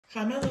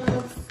Hi, my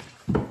love.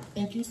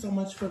 Thank you so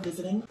much for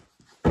visiting.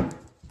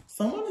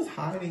 Someone is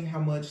hiding how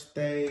much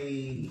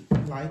they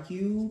like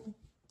you,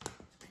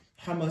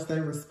 how much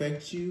they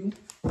respect you.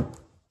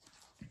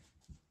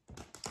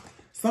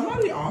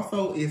 Somebody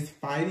also is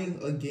fighting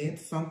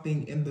against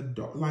something in the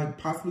dark, like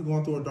possibly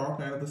going through a dark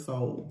night of the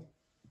soul.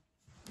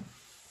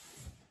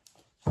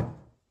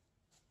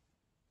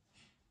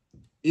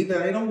 Either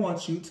they don't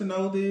want you to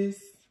know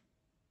this,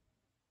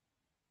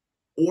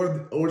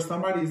 or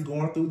somebody is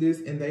going through this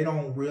and they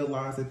don't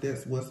realize that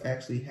that's what's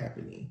actually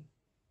happening.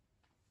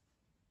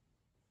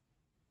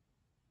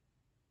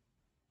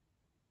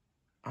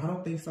 I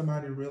don't think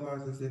somebody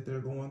realizes that they're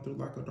going through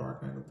like a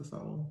dark night of the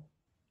soul.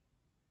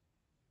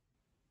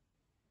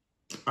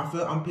 I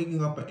feel I'm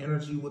picking up an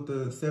energy with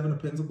the Seven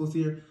of Pentacles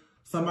here.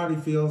 Somebody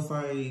feels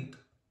like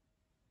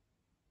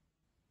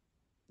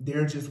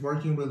they're just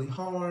working really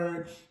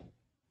hard.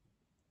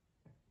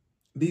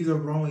 These are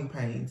growing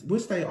pains,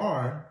 which they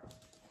are.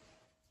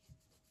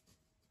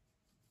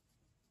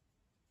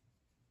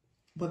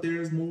 But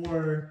there's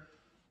more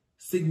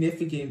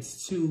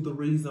significance to the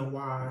reason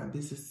why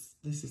this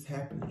is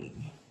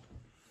happening.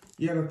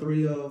 You have the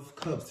Three of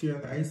Cups here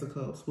and the Ace of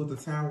Cups with the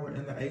Tower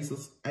and the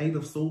Eight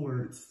of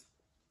Swords.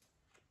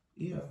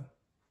 Yeah.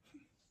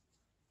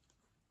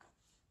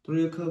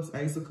 Three of Cups,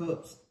 Ace of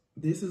Cups.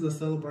 This is a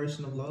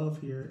celebration of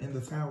love here in the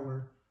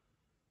Tower.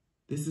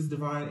 This is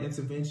divine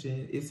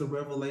intervention. It's a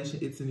revelation.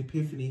 It's an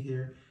epiphany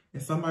here.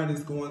 And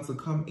somebody's going to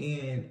come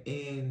in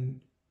and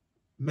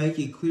make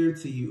it clear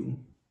to you.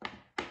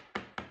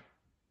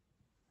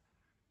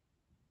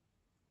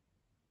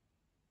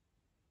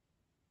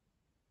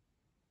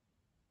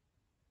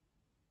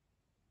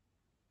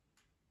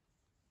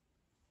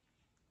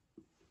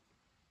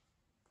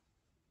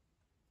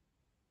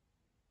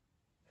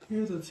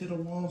 Here's the Ten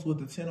of Wands with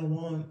the Ten of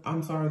Wands.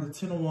 I'm sorry, the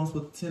Ten of Wands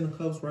with the Ten of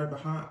Cups right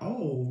behind.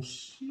 Oh,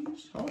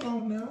 sheesh. Hold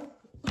on now.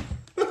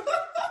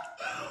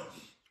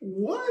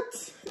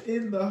 What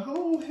in the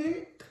whole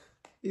heck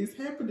is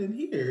happening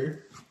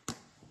here?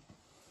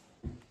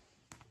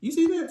 You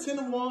see that Ten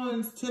of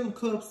Wands, Ten of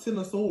Cups, Ten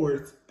of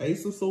Swords,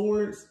 Ace of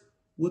Swords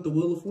with the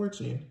Wheel of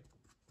Fortune.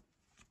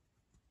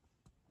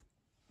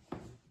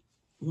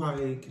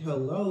 Like,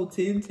 hello,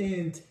 10,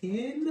 10,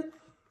 10?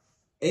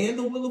 And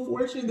the Wheel of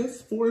Fortune,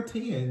 that's 4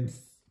 tens.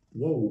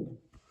 Whoa.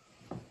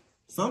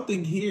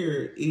 Something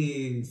here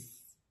is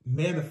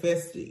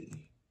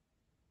manifesting.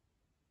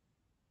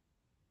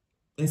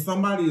 And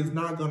somebody is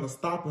not going to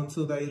stop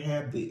until they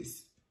have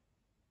this.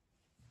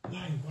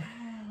 Like,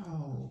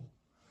 wow.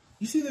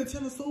 You see that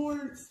Ten of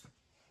Swords?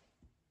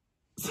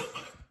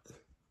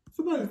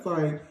 Somebody's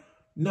like,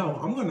 no,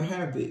 I'm going to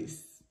have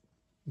this.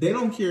 They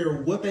don't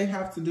care what they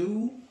have to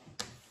do.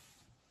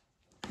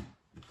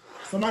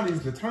 Somebody's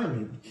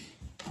determined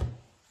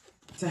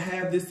to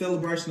have this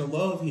celebration of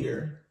love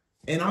here.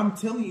 And I'm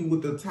telling you,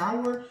 with the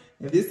Tower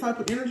and this type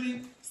of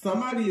energy,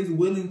 somebody is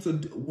willing to,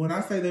 when I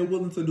say they're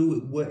willing to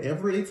do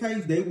whatever it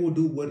takes, they will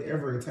do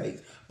whatever it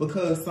takes.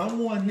 Because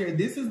someone here,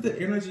 this is the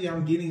energy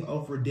I'm getting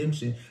of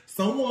redemption.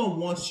 Someone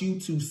wants you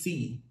to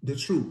see the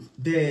truth,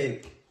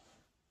 that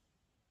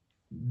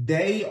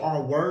they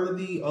are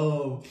worthy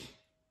of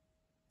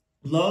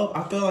love.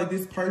 I feel like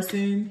this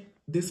person,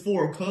 this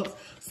Four of Cups,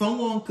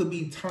 someone could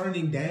be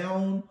turning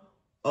down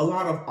a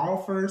lot of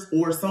offers,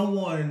 or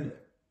someone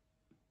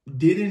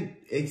didn't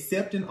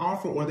accept an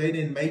offer, or they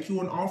didn't make you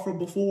an offer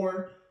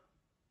before.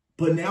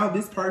 But now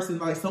this person,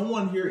 like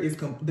someone here is,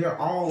 they're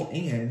all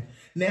in.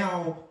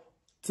 Now,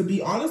 to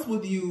be honest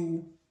with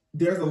you,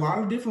 there's a lot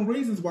of different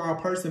reasons why a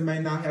person may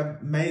not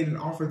have made an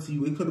offer to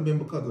you. It could have been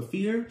because of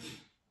fear,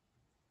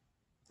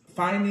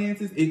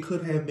 finances. It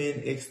could have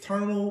been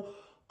external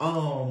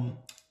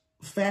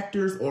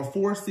factors or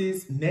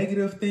forces,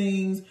 negative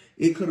things.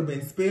 It could have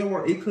been spell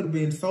work. It could have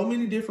been so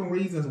many different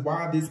reasons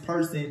why this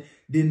person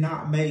did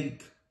not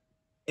make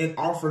an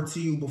offer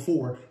to you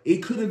before. It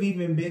could have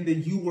even been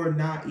that you were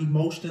not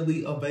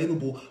emotionally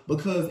available,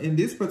 because in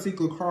this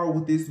particular card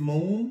with this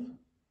moon,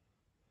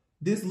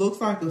 this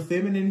looks like a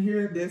feminine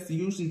here. That's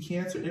usually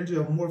Cancer energy,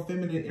 or more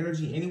feminine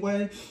energy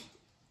anyway.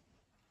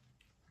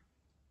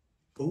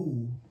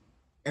 Ooh.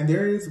 And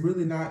there is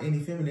really not any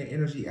feminine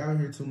energy out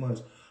here too much.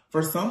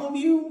 For some of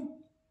you,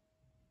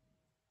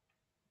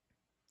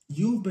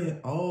 you've been,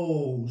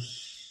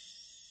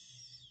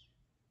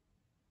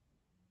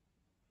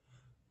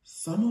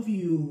 some of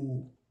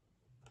you,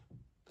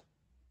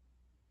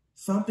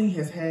 something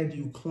has had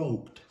you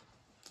cloaked.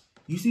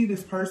 You see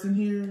this person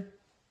here?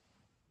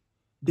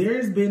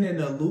 There's been an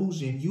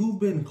illusion. You've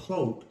been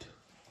cloaked.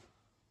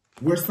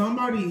 Where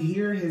somebody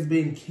here has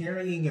been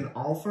carrying an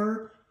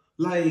offer.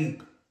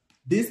 Like,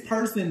 this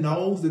person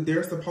knows that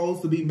they're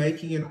supposed to be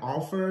making an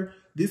offer.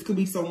 This could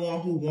be someone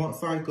who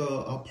wants like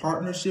a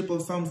partnership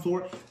of some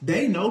sort.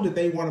 They know that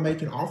they want to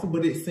make an offer,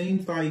 but it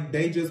seems like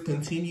they just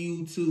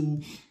continue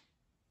to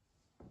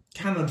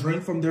kind of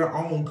drink from their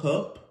own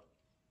cup.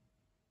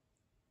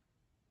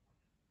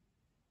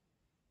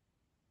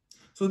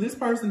 So this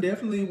person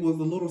definitely was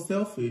a little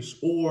selfish,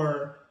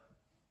 or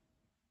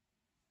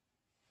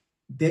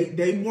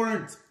they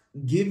weren't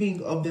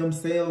giving of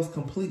themselves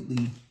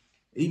completely,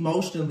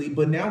 emotionally.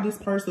 But now this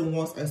person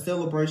wants a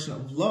celebration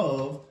of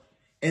love,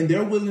 and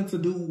they're willing to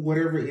do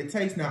whatever it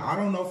takes. Now, I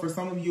don't know, for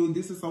some of you,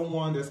 this is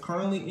someone that's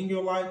currently in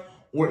your life,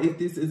 or if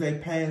this is a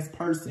past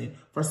person.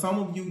 For some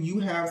of you, you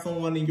have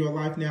someone in your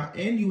life now,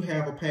 and you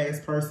have a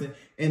past person,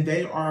 and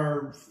they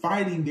are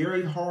fighting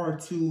very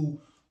hard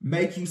to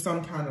make you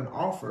some kind of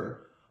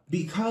offer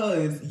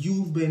because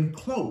you've been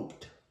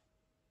cloaked.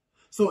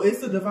 So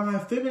it's a divine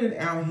feminine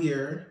out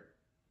here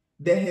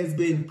that has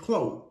been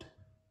cloaked.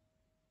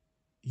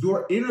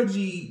 Your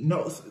energy,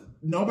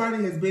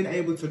 nobody has been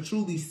able to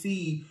truly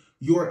see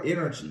your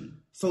energy.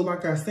 So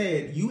like I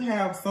said, you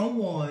have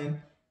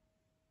someone,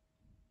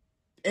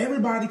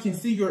 everybody can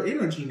see your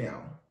energy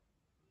now.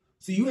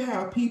 So you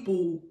have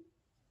people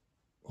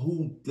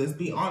who, let's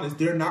be honest,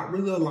 they're not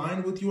really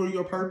aligned with you or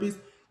your purpose,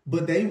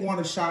 but they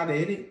want a shot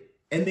at it.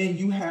 And then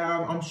you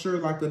have, I'm sure,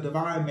 like a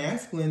divine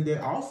masculine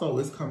that also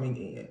is coming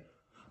in.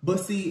 But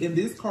see, in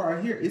this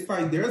card here, it's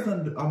like there's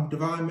a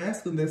divine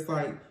masculine that's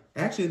like,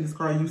 actually in this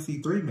card, you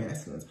see 3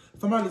 masculines.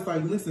 Somebody's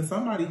like, listen,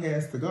 somebody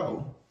has to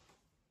go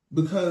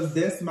because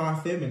that's my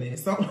feminine.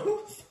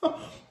 So,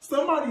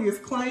 somebody is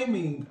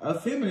claiming a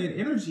feminine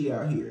energy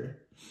out here.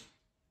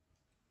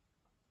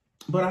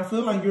 But I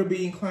feel like you're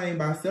being claimed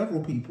by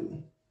several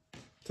people,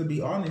 to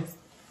be honest.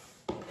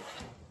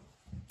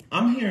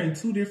 I'm hearing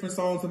 2 different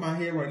songs in my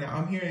head right now.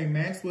 I'm hearing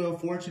Maxwell,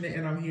 Fortunate,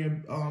 and I'm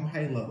hearing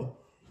Halo.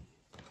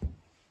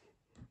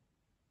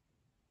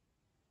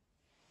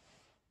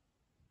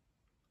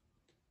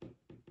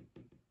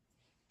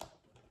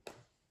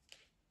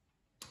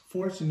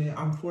 Fortunate,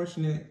 I'm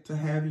fortunate to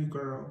have you,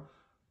 girl.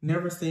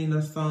 Never seen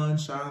the sun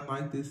shine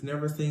like this.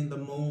 Never seen the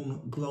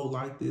moon glow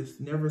like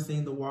this. Never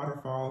seen the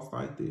waterfalls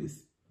like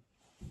this.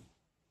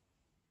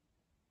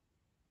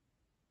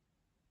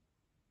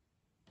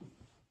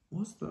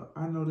 What's the,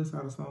 I know this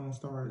how the song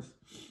starts.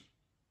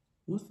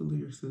 What's the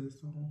lyrics to this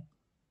song?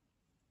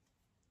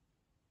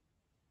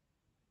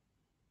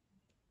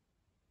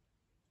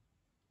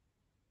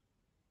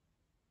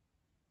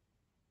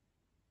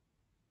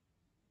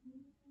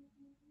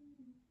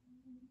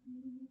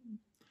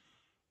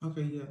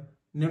 Okay, yeah.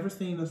 Never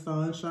seen the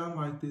sun shine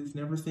like this.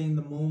 Never seen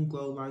the moon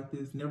glow like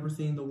this. Never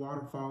seen the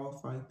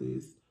waterfalls like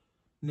this.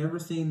 Never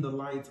seen the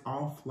lights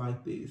off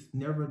like this.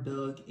 Never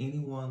dug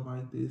anyone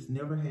like this.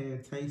 Never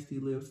had tasty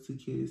lips to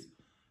kiss.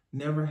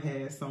 Never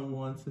had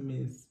someone to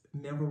miss.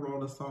 Never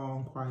wrote a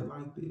song quite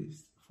like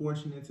this.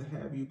 Fortunate to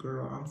have you,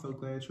 girl. I'm so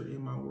glad you're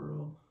in my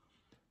world.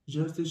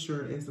 Just as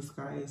sure as the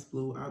sky is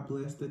blue, I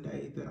bless the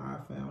day that I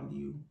found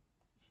you.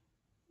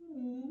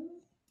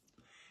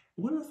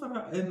 What else?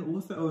 And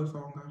what's the other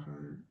song I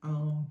heard?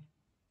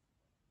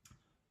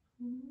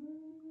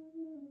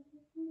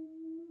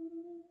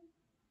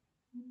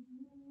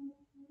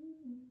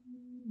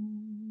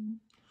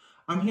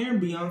 I'm hearing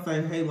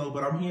Beyonce Halo,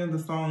 but I'm hearing the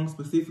song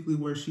specifically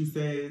where she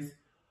says,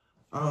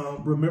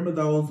 remember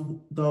those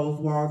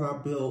walls I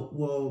built?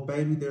 Well,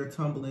 baby, they're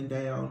tumbling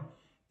down.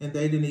 And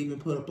they didn't even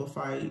put up a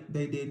fight.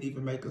 They didn't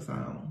even make a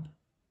sound.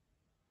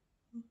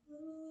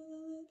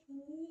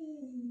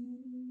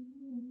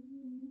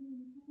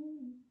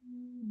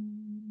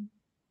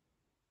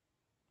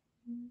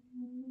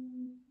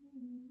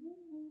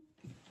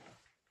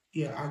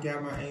 Yeah, I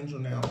got my angel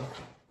now.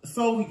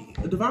 So,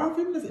 divine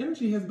feminine's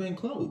energy has been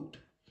cloaked.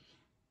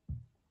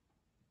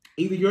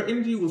 Either your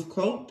energy was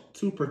cloaked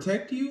to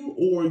protect you,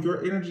 or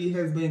your energy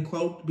has been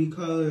cloaked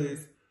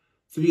because,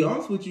 to be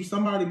honest with you,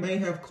 somebody may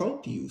have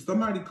cloaked you.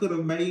 Somebody could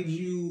have made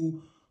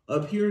you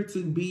appear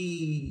to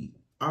be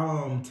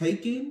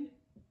taken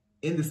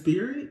in the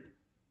spirit.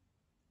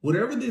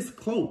 Whatever this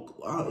cloak,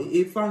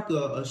 it's like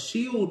a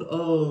shield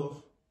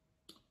of,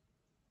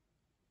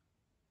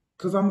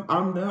 because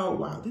I'm now,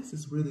 wow, this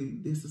is crazy.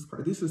 This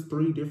is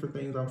 3 different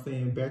things I'm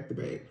saying back to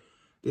back.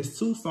 There's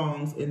 2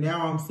 songs, and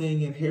now I'm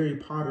saying in Harry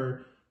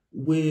Potter,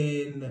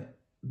 when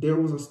there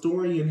was a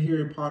story in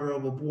Harry Potter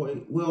of a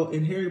boy, well,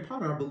 in Harry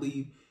Potter, I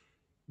believe,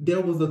 there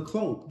was a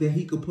cloak that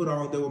he could put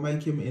on that would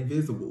make him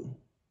invisible.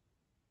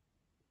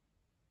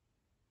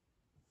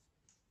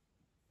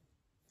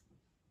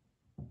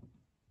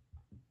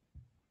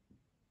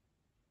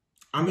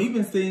 I'm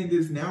even saying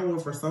this now where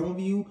for some of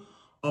you,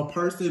 a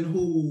person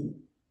who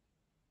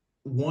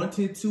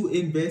wanted to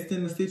invest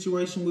in a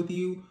situation with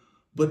you,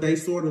 but they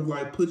sort of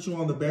like put you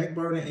on the back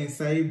burner and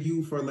saved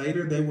you for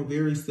later. They were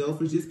very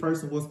selfish. This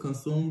person was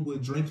consumed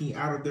with drinking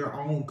out of their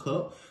own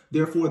cup.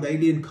 Therefore, they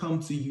didn't come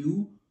to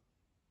you.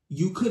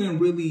 You couldn't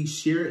really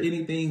share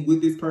anything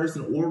with this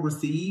person or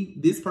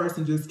receive. This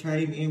person just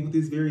came in with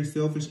this very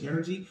selfish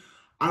energy.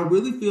 I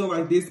really feel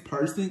like this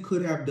person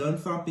could have done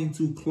something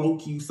to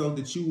cloak you so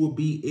that you will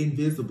be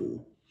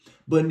invisible.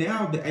 But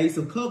now the Ace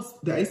of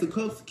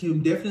Cups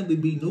can definitely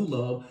be new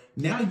love.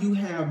 Now you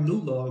have new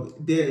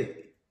love that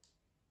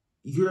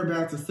you're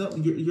about to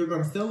you're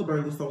going to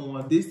celebrate with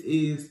someone. This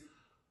is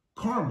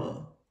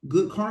karma,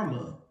 good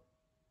karma,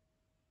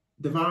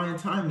 divine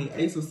timing,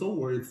 Ace of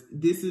Swords.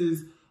 This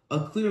is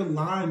a clear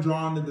line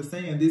drawn in the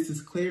sand. This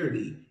is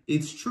clarity.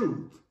 It's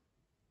truth.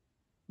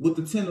 with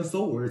the Ten of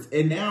Swords.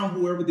 And now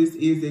whoever this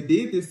is that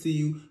did this to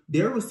you,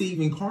 they're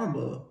receiving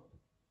karma.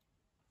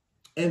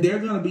 And they're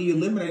going to be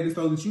eliminated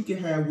so that you can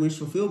have wish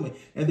fulfillment.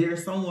 And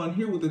there's someone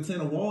here with the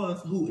Ten of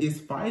Wands who is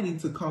fighting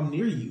to come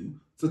near you,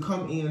 to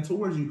come in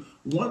towards you.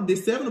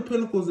 This Seven of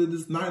Pentacles and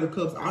this Knight of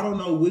Cups, I don't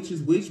know which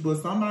is which, but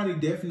somebody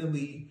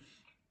definitely...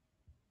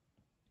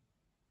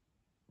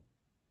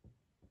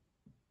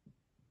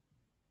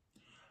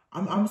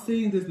 I'm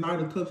seeing this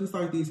Knight of Cups. It's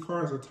like these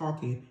cards are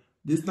talking.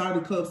 This Knight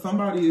of Cups,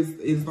 somebody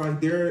is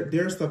like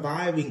they're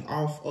surviving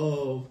off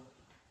of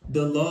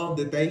the love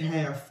that they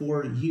have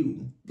for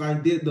you.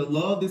 Like the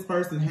love this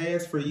person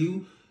has for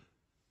you,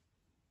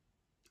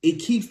 it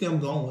keeps them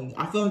going.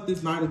 I feel like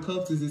this Knight of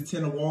Cups is this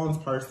Ten of Wands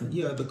person.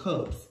 Yeah, the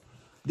Cups.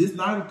 This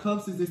Knight of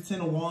Cups is this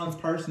Ten of Wands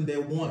person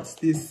that wants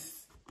this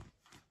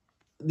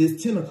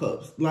Ten of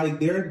Cups. Like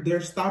they're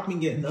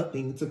stopping at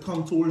nothing to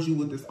come towards you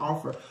with this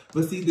offer.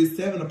 But see, this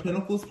Seven of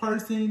Pentacles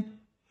person,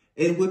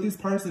 and with this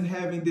person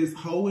having this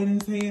hoe in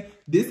his hand,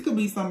 this could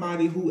be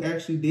somebody who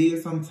actually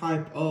did some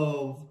type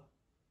of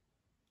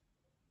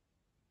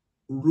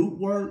root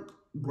work,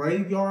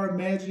 graveyard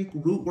magic,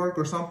 root work,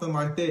 or something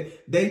like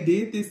that. They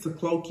did this to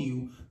cloak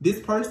you. This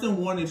person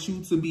wanted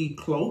you to be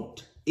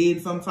cloaked in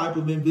some type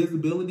of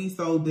invisibility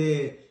so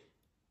that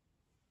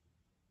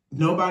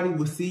nobody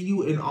would see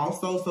you, and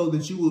also so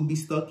that you would be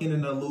stuck in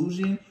an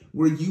illusion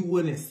where you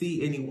wouldn't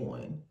see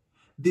anyone.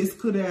 This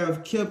could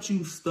have kept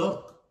you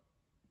stuck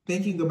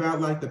thinking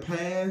about like the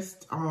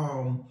past,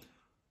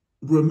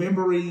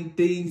 remembering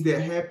things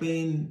that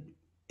happened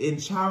in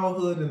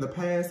childhood in the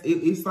past.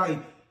 It's like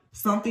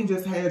something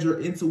just had your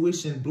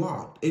intuition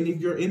blocked. And if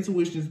your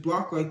intuition is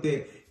blocked like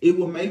that, it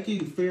will make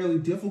it fairly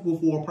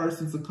difficult for a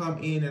person to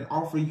come in and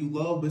offer you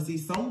love. But see,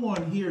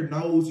 someone here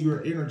knows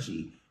your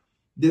energy.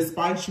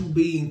 Despite you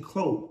being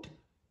cloaked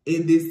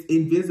in this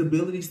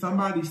invisibility,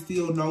 somebody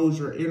still knows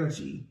your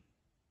energy.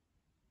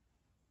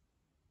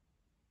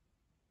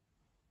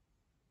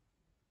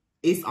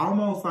 It's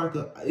almost like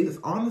it's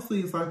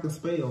like a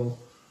spell.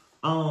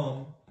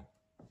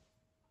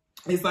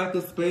 It's like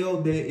a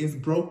spell that is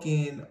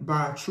broken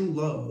by true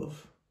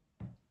love.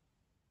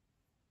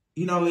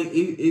 You know,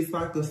 it's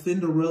like a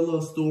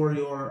Cinderella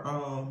story, or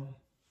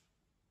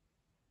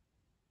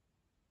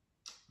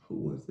who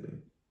was it?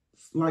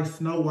 Like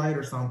Snow White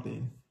or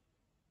something.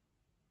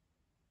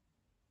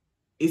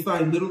 It's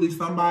like literally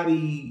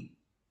somebody,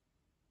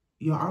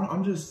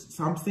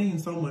 I'm seeing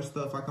so much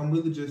stuff. Like I'm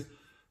really just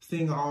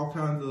seeing all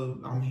kinds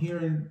of, I'm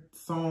hearing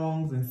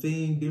songs and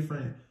seeing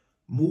different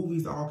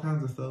movies, all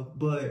kinds of stuff.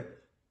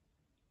 But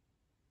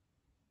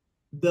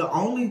the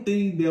only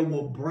thing that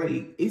will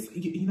break,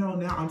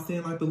 now I'm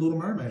saying like the Little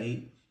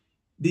Mermaid.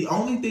 The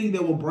only thing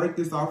that will break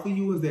this off of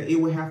you is that it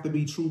would have to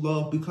be true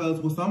love, because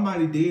what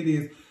somebody did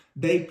is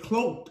they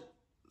cloaked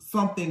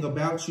something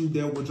about you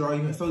that would draw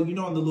you in. So, in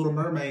the Little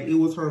Mermaid, it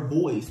was her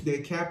voice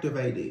that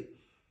captivated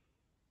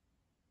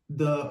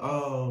the,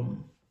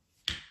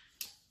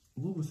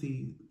 what was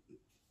he?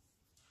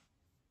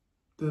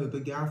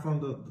 The guy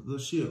from the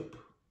ship.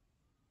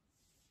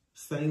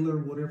 Sailor,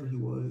 whatever he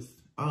was.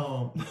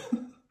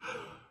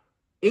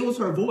 It was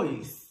her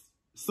voice.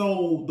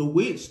 So the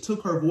witch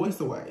took her voice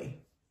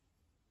away.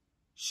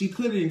 She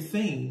couldn't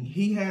sing.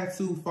 He had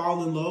to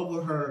fall in love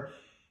with her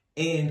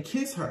and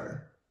kiss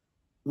her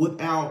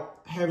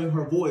without having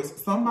her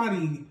voice.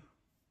 Somebody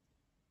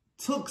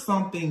took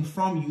something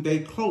from you. They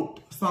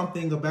cloaked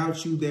something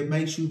about you that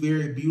makes you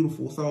very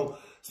beautiful. So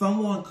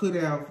someone could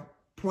have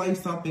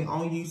placed something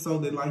on you so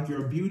that like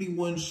your beauty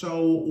wouldn't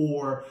show,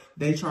 or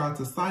they tried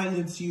to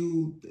silence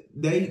you.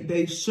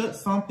 They shut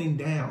something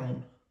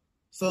down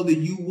so that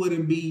you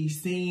wouldn't be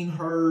seen,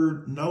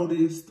 heard,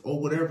 noticed, or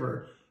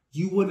whatever.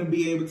 You wouldn't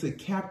be able to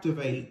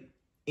captivate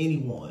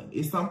anyone.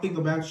 It's something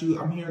about you.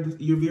 I'm hearing this,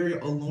 you're very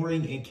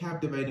alluring and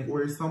captivating,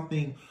 or it's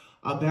something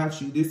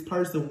about you. This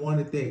person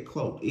wanted that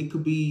cloak. It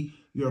could be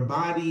your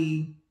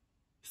body.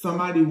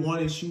 Somebody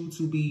wanted you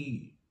to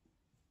be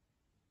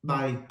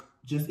like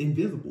just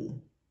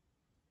invisible,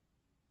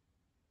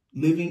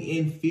 living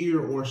in fear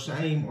or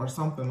shame or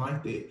something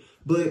like that.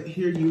 But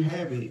here you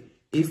have it.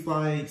 It's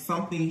like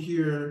something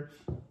here,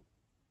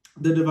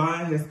 the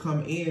divine has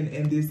come in,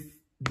 and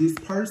this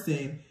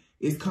person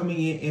is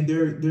coming in, and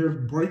they're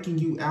breaking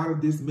you out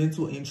of this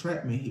mental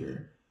entrapment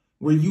here,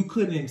 where you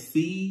couldn't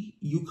see,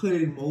 you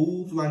couldn't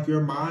move, like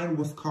your mind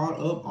was caught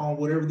up on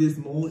whatever this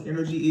moon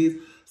energy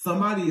is.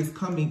 Somebody is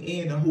coming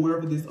in, and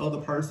whoever this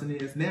other person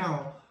is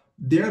now,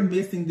 they're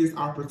missing this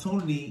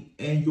opportunity,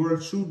 and your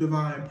true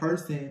divine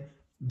person,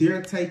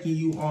 they're taking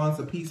you on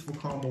to peaceful,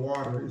 calmer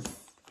waters.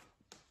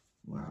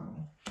 Wow.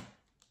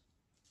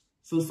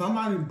 So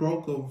somebody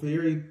broke a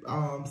very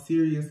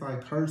serious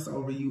like curse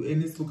over you,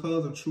 and it's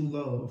because of true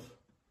love.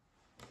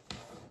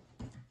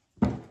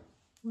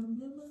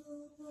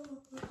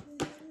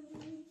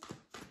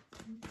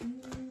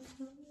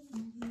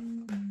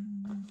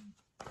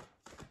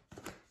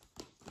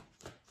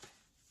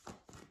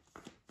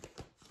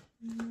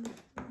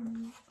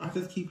 I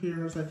just keep hearing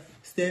her say,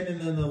 standing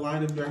in the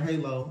light of your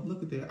halo.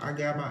 Look at that. I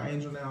got my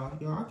angel now.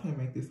 Y'all, I can't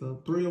make this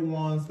up. 3 of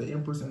Wands, the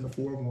Empress, and the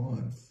 4 of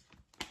Wands.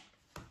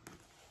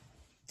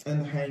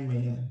 And the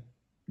Hangman.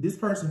 This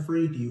person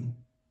freed you.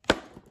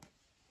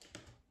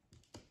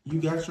 You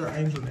got your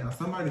angel now.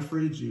 Somebody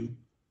freed you.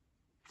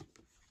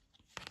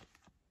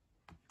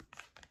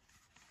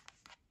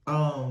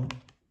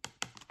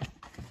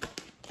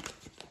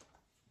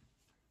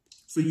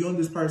 So you and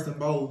this person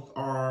both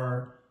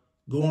are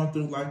going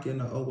through like an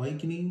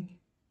awakening.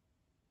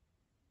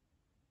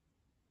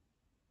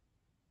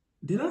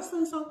 Did I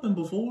say something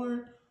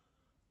before?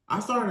 I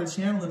started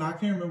channeling. I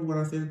can't remember what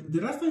I said.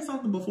 Did I say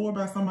something before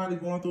about somebody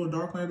going through a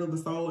dark night of the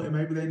soul and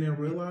maybe they didn't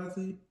realize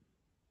it?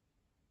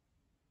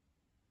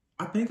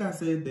 I think I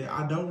said that.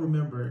 I don't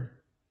remember.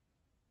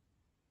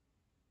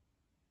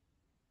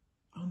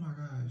 Oh my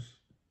gosh.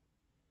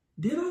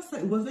 Did I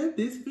say, was that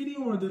this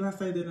video or did I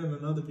say that in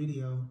another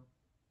video?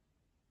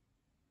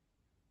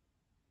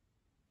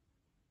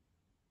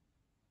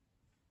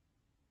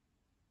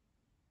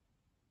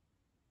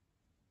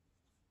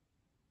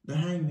 The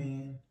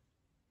Hangman.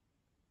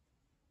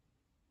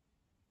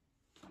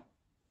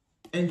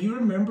 And you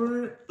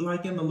remember,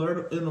 like in the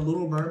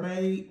Little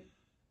Mermaid,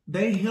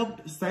 they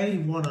helped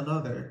save one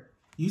another.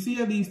 You see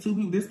how these two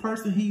people, this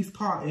person, he's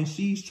caught and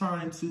she's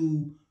trying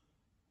to,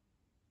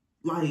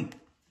 like,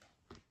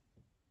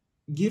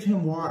 give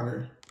him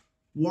water,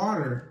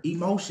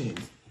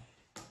 emotions.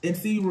 And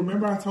see,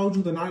 remember I told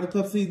you the Knight of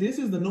Cups? See, this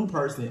is the new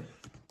person.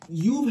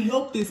 You've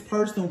helped this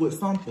person with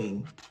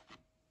something.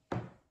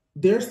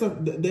 They're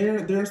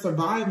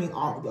surviving,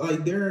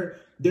 like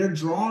they're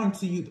drawn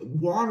to you.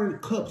 Water,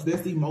 cups,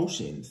 that's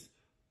emotions.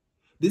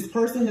 This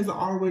person has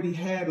already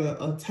had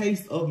a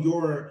taste of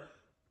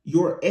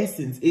your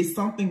essence. It's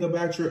something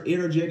about your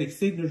energetic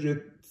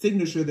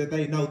signature that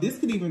they know. This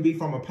could even be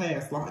from a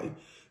past life.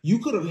 You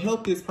could have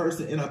helped this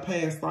person in a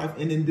past life,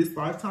 and in this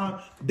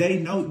lifetime, they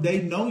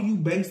know you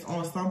based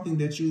on something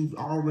that you've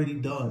already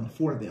done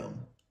for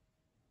them.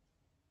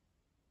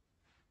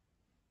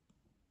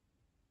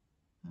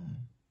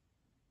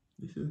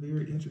 This is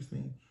very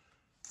interesting.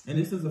 And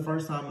this is the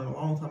first time in a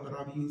long time that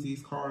I've used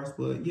these cards.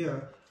 But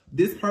yeah,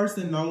 this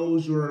person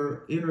knows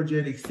your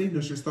energetic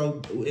signature.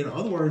 So in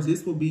other words,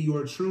 this will be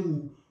your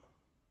true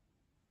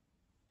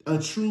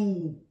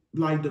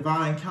like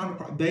divine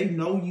counterpart. They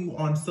know you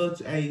on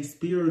such a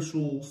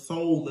spiritual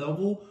soul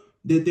level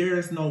that there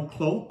is no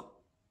cloak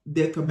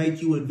that could make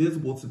you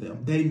invisible to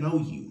them. They know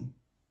you.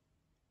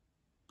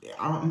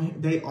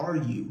 They are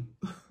you.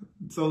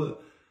 So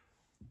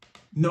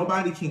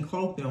nobody can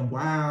cloak them.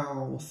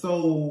 Wow.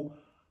 So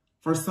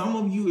for some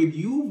of you, if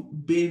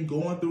you've been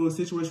going through a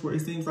situation where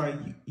it seems like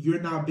you're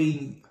not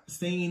being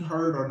seen,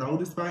 heard, or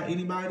noticed by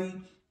anybody,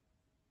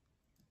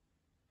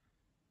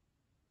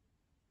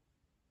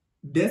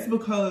 that's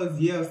because,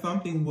 yeah,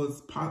 something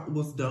was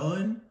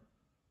done.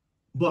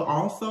 But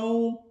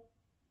also,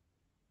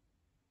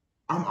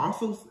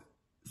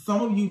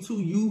 some of you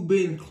too, you've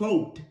been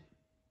cloaked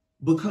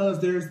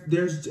because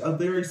there's a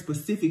very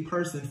specific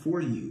person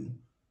for you.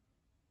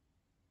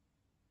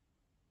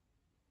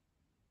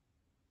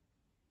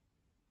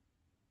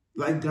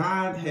 Like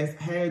God has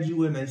had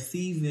you in a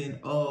season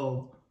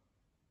of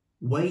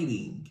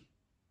waiting.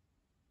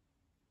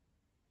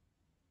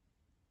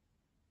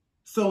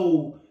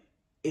 So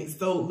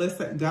let's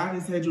say God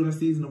has had you in a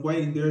season of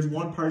waiting. There's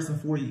one person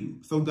for you.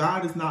 So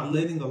God is not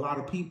letting a lot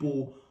of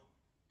people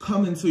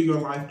come into your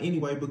life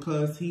anyway,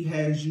 because he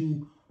has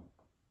you,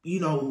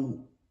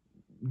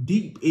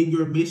 deep in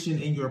your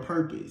mission and your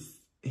purpose.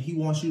 He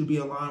wants you to be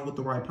aligned with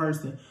the right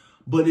person.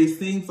 But it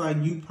seems like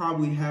you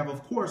probably have,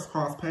 of course,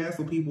 crossed paths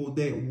with people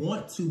that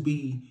want to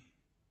be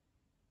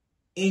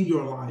in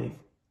your life,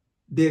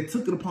 that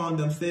took it upon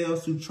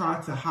themselves to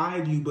try to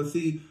hide you. But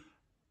see,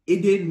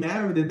 it didn't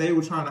matter that they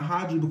were trying to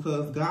hide you,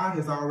 because God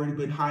has already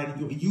been hiding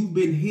you. You've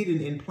been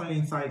hidden in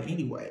plain sight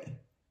anyway.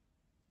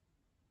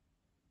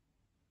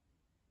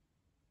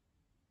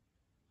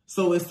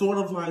 So it's sort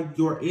of like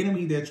your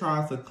enemy that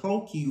tries to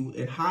cloak you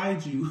and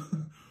hide you.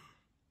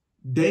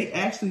 They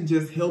actually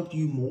just help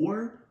you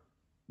more,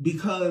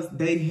 because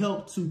they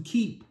help to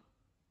keep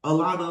a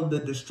lot of the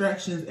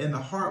distractions and the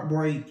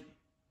heartbreak,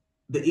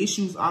 the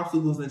issues,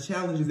 obstacles, and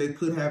challenges that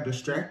could have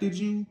distracted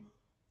you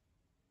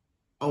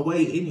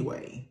away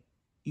anyway.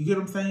 You get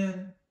what I'm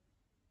saying?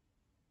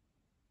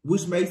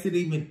 Which makes it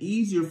even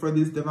easier for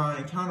this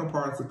divine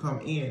counterpart to come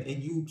in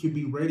and you can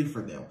be ready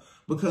for them.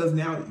 Because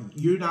now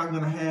you're not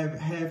going to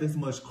have as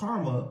much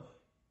karma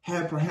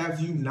had perhaps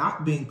you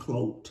not been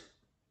cloaked.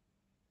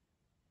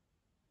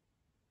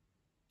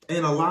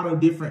 And a lot of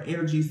different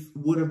energies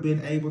would have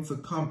been able to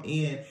come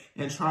in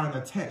and try and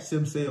attach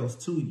themselves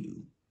to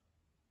you.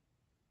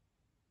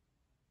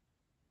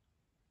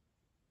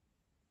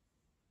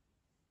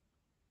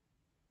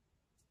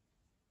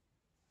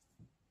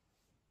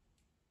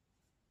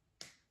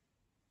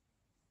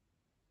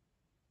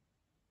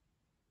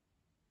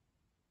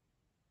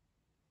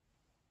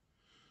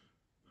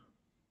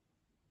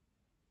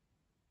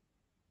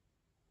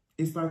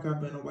 It's like I've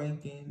been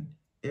awakened.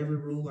 Every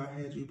rule I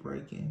had you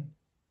breaking.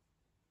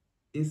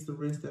 It's the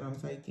risk that I'm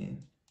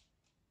taking.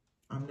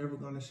 I'm never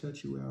going to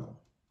shut you out.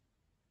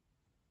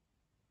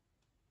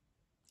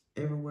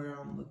 Everywhere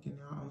I'm looking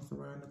out, I'm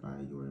surrounded by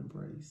your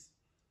embrace.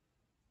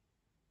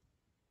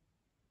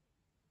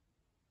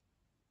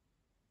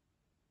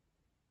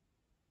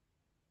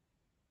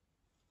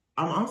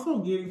 I'm also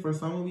getting, for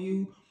some of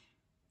you,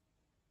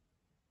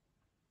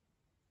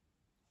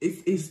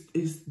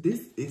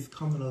 this is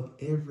coming up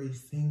every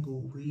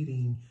single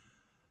reading.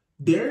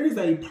 There is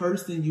a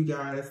person, you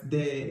guys,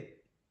 that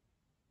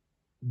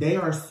they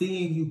are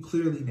seeing you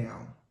clearly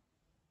now.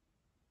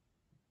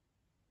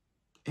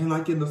 And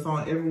like in the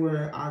song,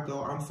 everywhere I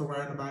go, I'm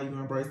surrounded by you,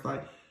 embrace.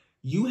 Like,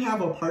 you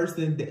have a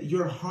person that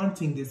you're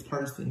haunting this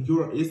person.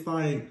 It's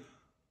like,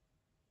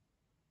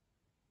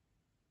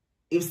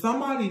 if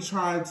somebody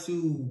tried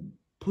to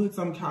put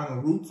some kind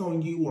of roots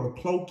on you or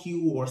cloak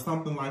you or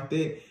something like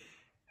that,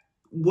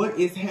 what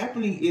is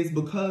happening is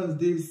because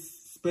this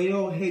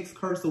spell, hex,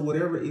 curse, or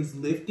whatever is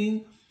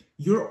lifting,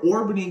 you're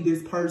orbiting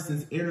this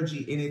person's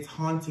energy and it's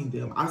haunting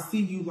them. I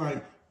see you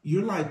like,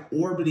 you're like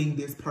orbiting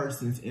this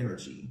person's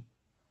energy.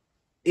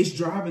 It's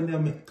driving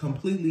them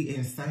completely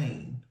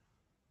insane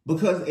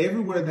because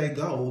everywhere they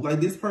go, like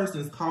this person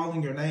is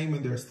calling your name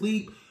in their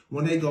sleep.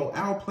 When they go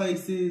out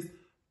places,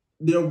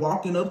 they're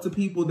walking up to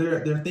people.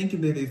 They're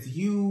thinking that it's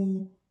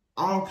you,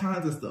 all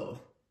kinds of stuff.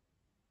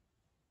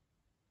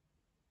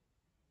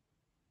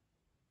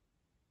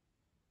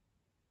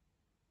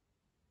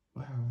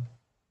 Wow.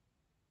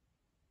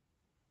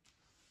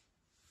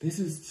 This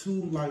is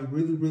two like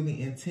really,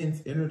 really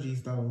intense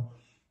energies though,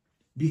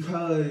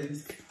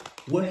 because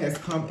what has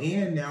come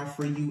in now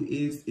for you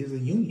is a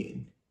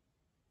union.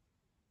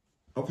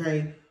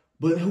 Okay.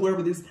 But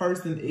whoever this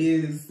person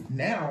is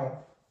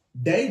now,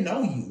 they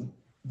know you.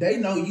 They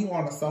know you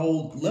on a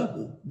soul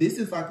level. This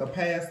is like a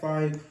past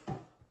life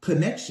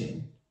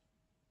connection.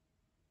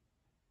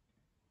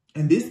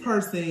 And this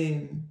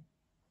person,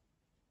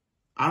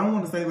 I don't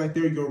want to say like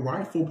they're your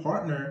rightful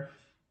partner.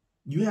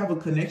 You have a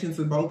connection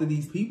to both of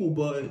these people,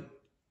 but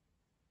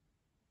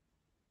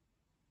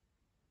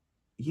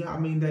yeah, I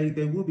mean,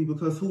 they will be,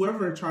 because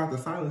whoever tried to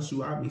silence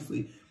you,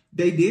 obviously,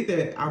 they did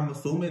that, I'm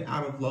assuming,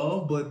 out of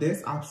love, but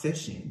that's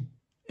obsession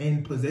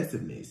and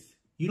possessiveness.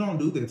 You don't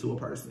do that to a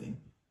person.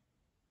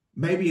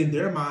 Maybe in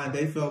their mind,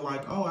 they felt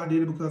like, oh, I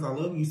did it because I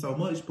love you so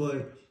much,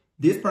 but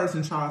this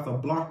person tries to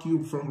block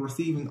you from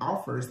receiving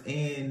offers,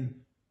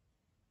 and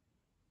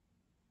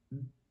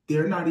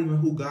they're not even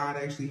who God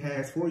actually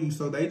has for you.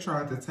 So they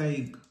tried to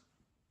take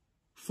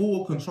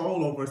full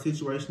control over a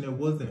situation that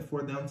wasn't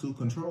for them to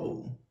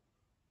control.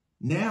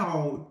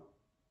 Now,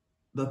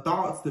 the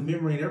thoughts, the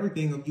memory, and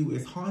everything of you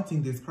is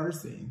haunting this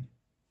person.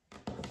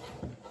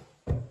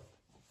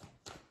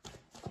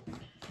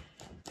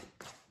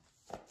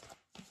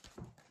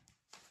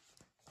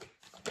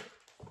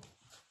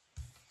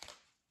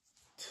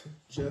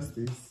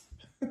 Justice.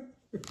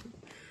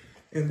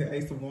 And the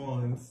Ace of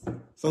Wands.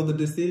 So the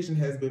decision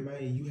has been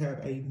made. You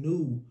have a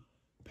new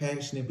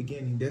passionate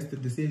beginning. That's the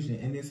decision.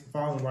 And it's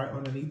falling right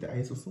underneath the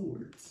Ace of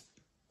Swords.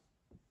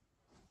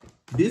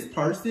 This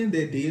person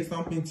that did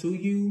something to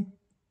you,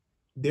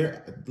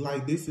 they're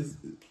like,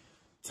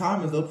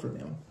 time is up for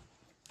them.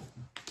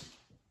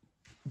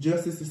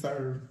 Justice is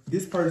served.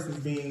 This person is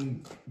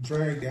being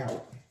dragged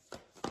out.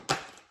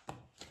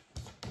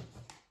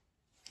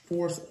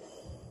 Force.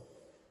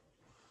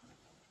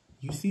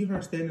 You see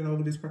her standing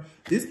over this person.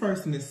 This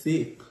person is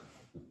sick.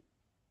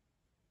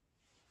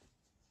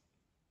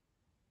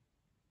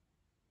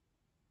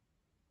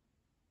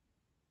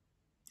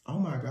 Oh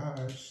my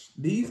gosh.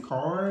 These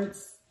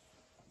cards.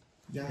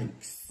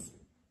 Yikes.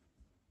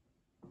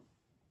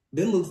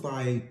 This looks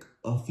like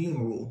a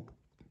funeral.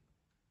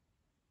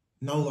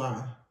 No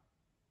lie.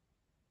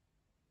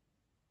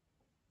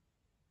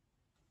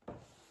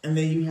 And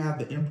then you have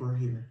the Emperor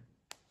here.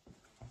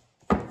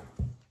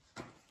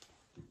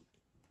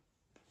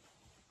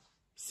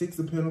 Six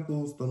of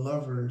Pentacles, the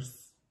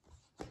Lovers,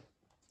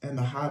 and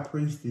the High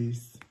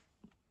Priestess.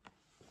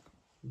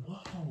 Whoa,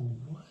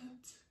 what?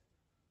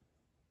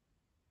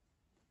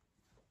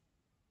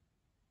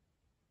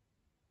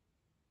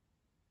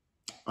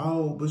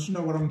 Oh, but you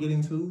know what I'm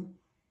getting to?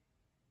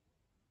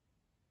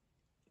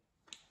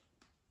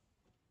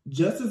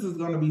 Justice is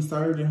going to be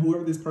served, and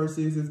whoever this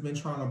person is has been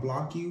trying to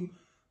block you.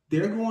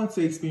 They're going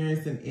to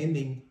experience an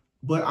ending,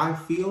 but I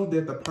feel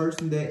that the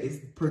person that is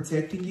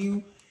protecting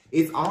you,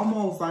 it's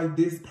almost like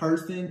this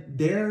person,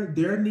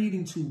 they're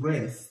needing to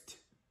rest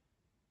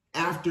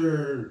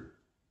after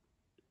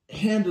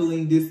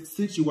handling this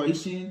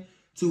situation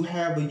to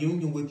have a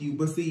union with you.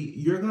 But see,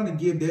 you're going to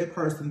give that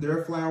person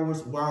their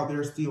flowers while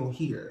they're still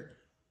here.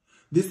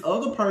 This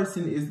other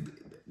person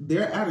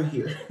they're out of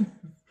here.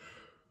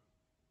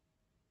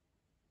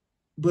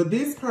 But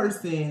this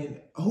person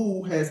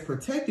who has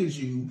protected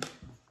you,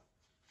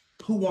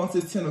 who wants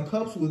this 10 of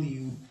Cups with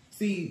you,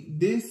 see,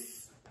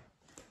 this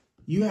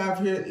you have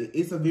here,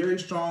 it's a very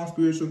strong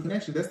spiritual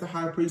connection. That's the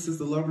High Priestess,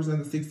 the Lovers,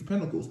 and the Six of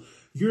Pentacles.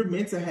 You're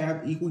meant to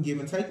have equal give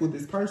and take with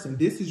this person.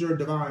 This is your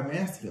divine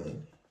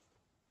masculine.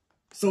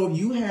 So if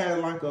you had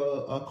like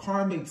a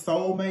karmic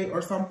soulmate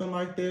or something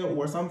like that,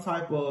 or some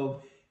type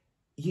of,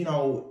 you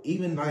know,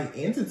 even like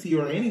entity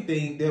or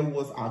anything that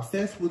was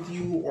obsessed with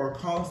you or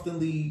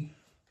constantly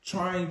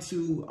trying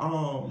to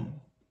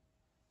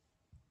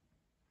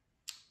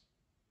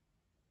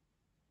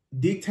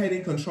dictate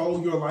and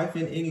control your life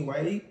in any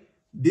way,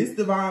 this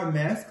divine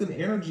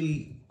masculine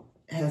energy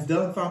has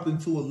done something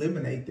to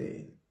eliminate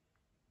that.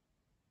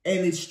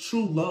 And it's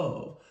true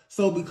love.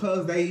 So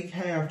because they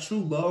have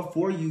true love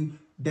for you,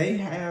 they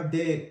have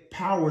that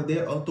power,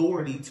 that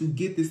authority to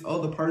get this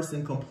other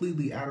person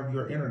completely out of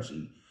your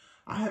energy.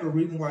 I had a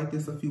reading like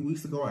this a few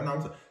weeks ago, and I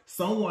was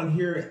someone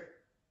here,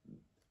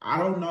 I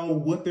don't know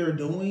what they're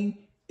doing.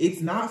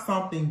 It's not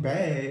something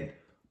bad,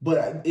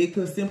 but it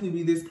could simply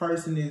be this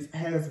person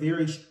has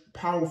very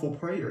powerful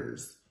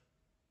prayers.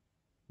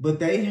 But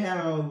they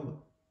have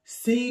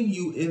seen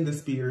you in the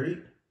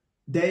spirit.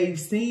 They've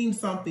seen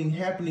something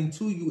happening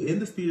to you in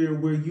the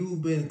spirit where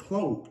you've been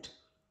cloaked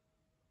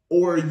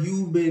or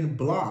you've been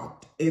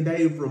blocked, and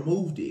they've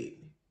removed it.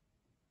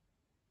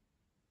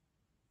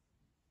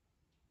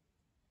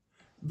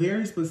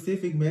 Very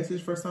specific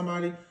message for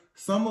somebody.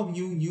 Some of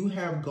you, you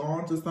have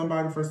gone to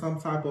somebody for some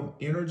type of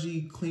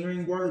energy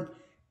clearing work,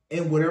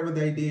 and whatever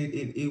they did,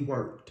 it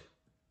worked.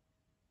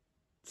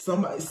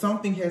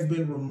 Something has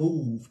been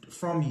removed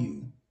from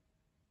you,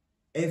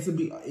 and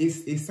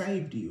it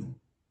saved you.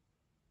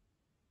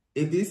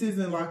 If this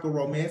isn't like a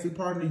romantic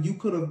partner, you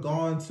could have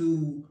gone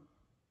to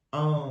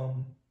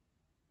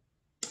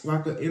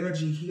like an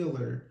energy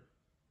healer,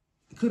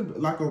 could have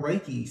like a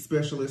Reiki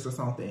specialist or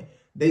something.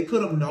 They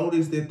could have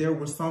noticed that there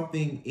was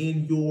something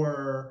in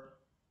your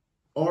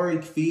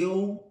auric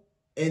field,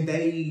 and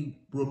they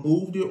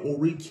removed it or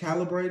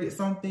recalibrated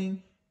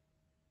something,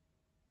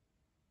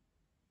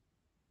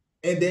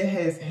 and that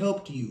has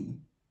helped you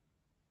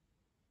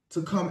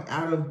to come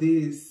out of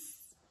this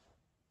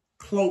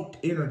cloaked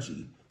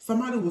energy.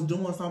 Somebody was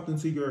doing something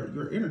to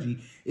your energy.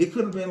 It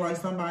could have been like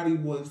somebody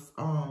was,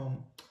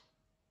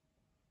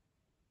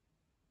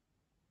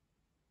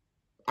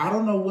 I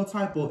don't know what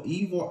type of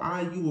evil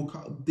eye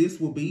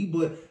this would be,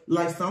 but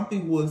like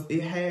something was,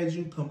 it had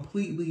you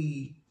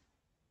completely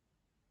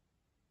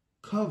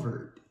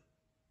covered,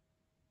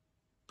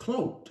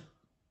 cloaked.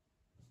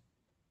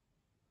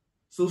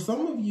 So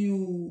some of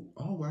you,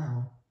 oh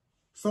wow.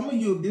 Some of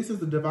you, if this is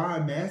the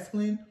divine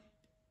masculine,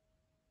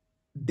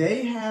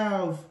 they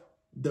have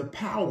the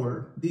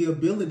power, the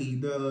ability,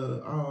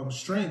 the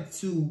strength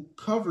to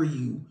cover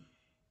you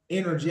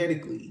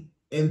energetically.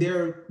 And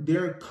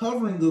they're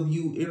covering of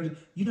you.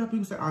 You know,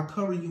 people say, I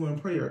cover you in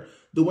prayer.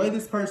 The way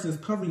this person is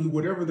covering you,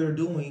 whatever they're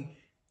doing,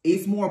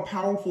 it's more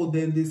powerful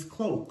than this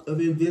cloak of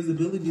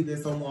invisibility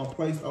that someone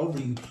placed over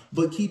you.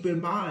 But keep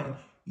in mind,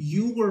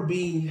 you were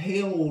being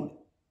held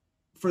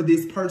for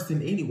this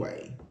person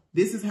anyway.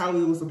 This is how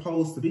it was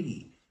supposed to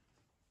be.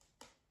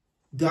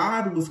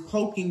 God was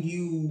cloaking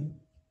you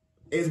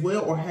as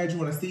well, or had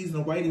you in a season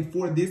of waiting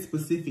for this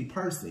specific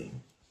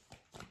person.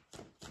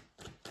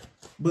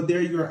 But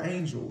they're your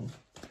angel.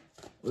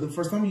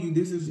 For some of you,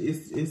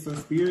 it's a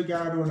spirit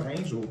guide or an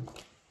angel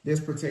that's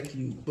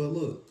protecting you. But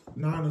look,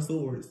 9 of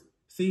Swords.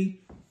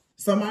 See,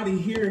 somebody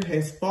here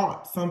has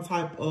fought some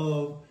type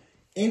of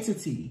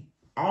entity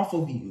off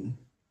of you.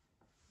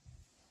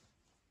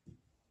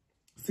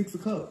 6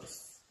 of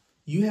Cups.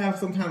 You have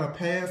some kind of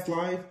past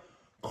life,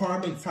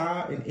 karmic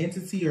tie, an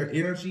entity or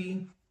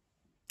energy,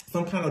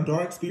 some kind of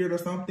dark spirit or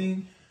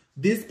something.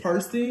 This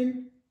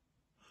person,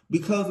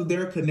 because of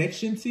their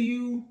connection to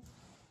you,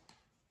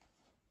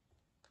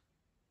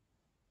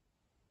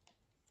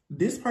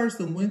 this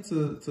person went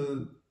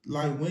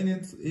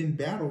in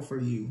battle for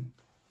you.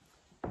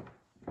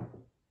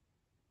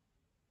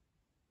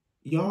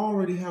 Y'all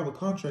already have a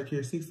contract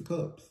here, 6 of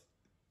Cups.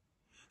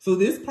 So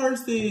this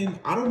person,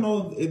 I don't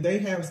know if they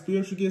have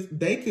spiritual gifts.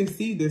 They can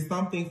see there's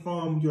something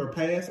from your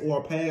past or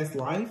a past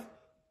life.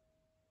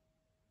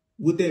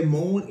 With that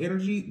moon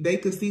energy, they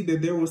could see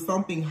that there was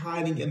something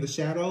hiding in the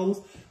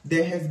shadows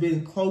that has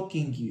been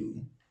cloaking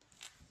you.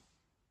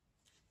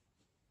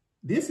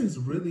 This is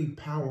really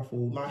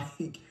powerful.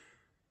 Like,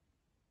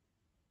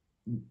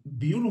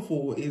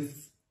 beautiful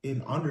is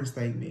an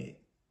understatement.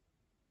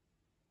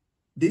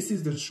 This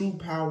is the true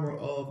power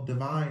of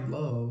divine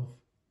love.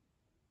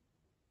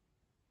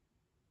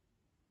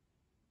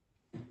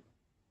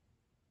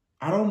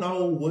 I don't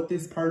know what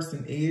this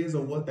person is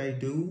or what they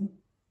do.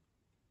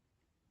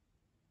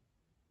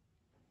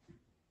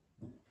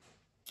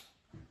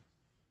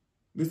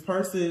 This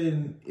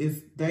person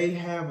they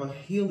have a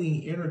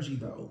healing energy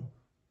though.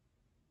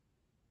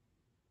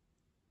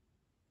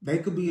 They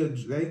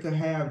could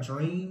have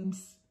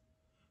dreams,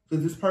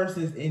 because this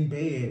person is in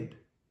bed.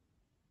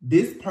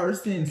 This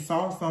person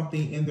saw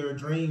something in their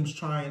dreams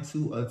trying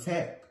to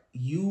attack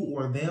you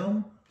or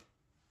them,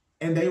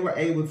 and they were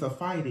able to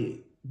fight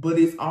it. But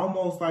it's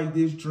almost like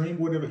this dream,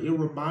 whatever, it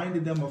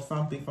reminded them of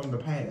something from the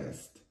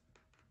past.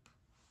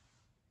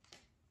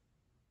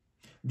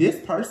 This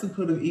person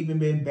could have even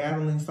been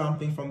battling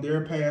something from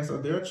their past or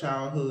their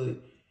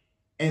childhood,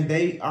 and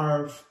they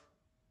are,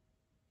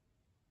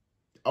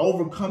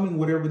 overcoming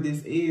whatever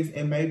this is,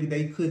 and maybe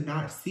they could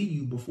not see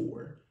you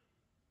before.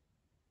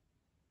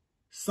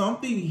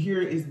 Something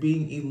here is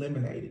being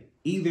eliminated.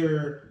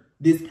 Either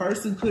this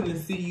person couldn't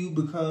see you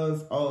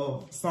because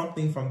of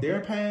something from their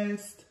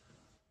past,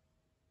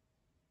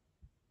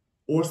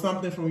 or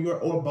something from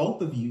or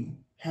both of you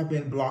have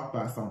been blocked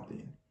by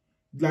something.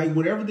 Like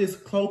whatever this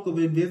cloak of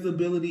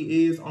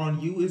invisibility is on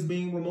you is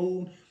being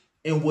removed,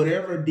 and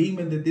whatever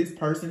demon that this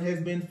person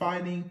has been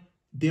fighting,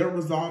 they're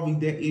resolving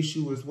that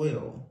issue as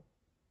well.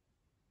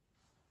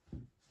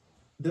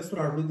 That's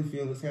what I really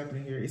feel is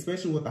happening here,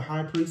 especially with the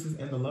High Priestess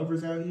and the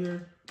Lovers out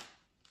here.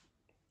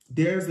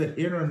 There's an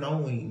inner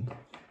knowing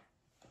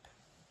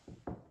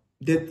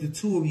that the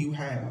two of you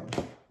have.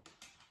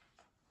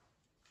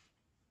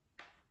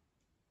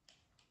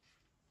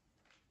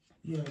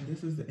 Yeah,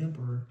 this is the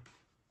Emperor.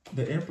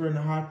 The Emperor and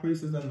the High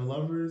Priestess and the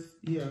Lovers.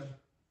 Yeah.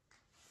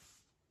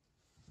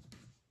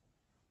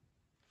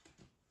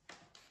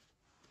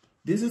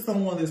 This is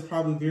someone that's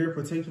probably very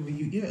protective of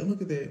you. Yeah,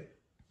 look at that.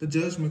 The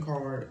Judgment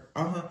card.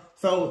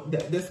 So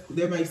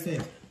that makes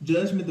sense.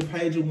 Judgment, the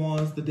Page of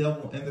Wands, the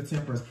Devil, and the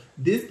Temperance.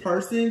 This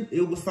person,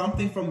 it was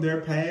something from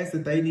their past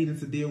that they needed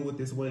to deal with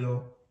as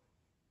well.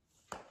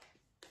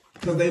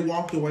 Because they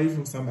walked away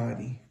from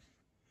somebody.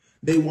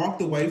 They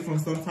walked away from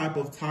some type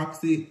of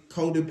toxic,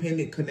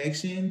 codependent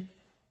connection.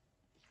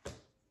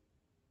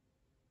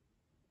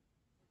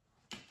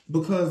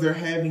 Because they're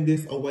having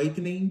this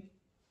awakening.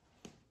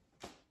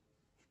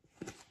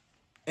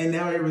 And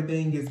now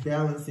everything is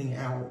balancing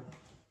out.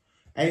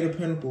 Eight of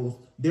Pentacles.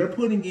 They're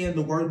putting in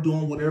the work,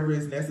 doing whatever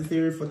is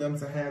necessary for them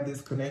to have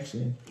this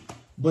connection.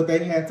 But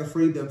they had to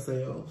free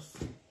themselves.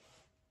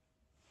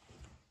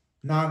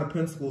 Nine of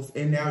Pentacles.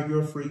 And now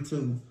you're free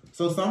too.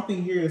 So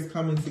something here is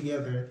coming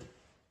together.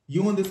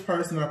 You and this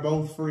person are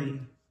both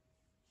free.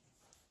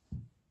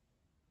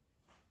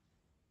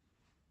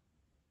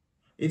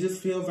 It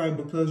just feels like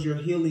because you're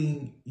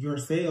healing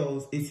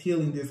yourselves, it's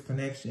healing this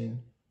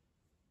connection.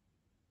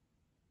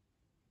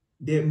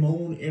 That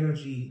moon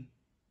energy,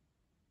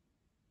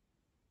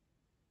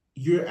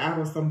 you're out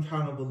of some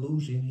kind of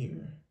illusion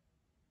here.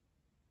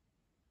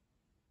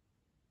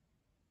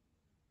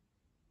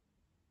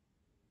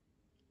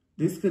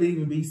 This could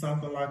even be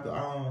something like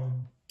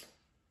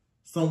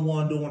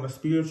someone doing a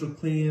spiritual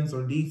cleanse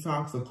or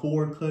detox, or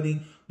cord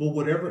cutting, but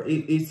whatever,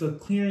 it's a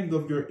clearing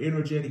of your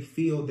energetic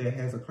field that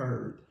has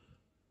occurred.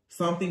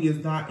 Something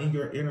is not in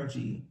your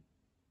energy.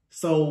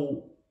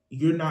 So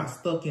you're not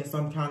stuck in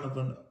some kind of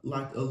an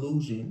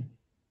illusion.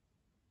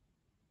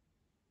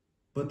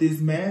 But this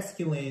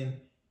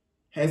masculine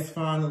has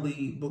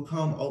finally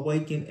become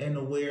awakened and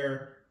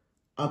aware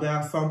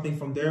about something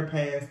from their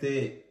past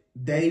that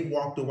they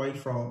walked away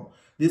from.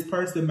 This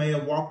person may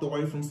have walked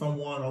away from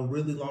someone a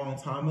really long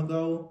time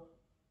ago.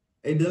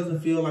 It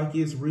doesn't feel like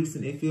it's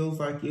recent. It feels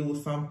like it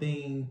was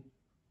something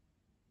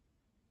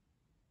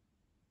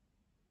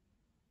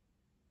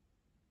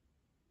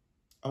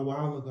a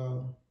while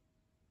ago.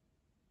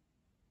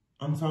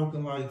 I'm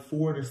talking like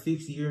 4 to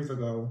 6 years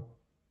ago.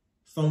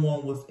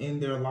 Someone was in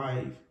their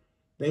life.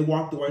 They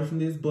walked away from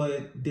this,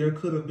 but there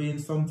could have been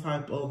some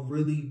type of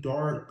really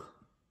dark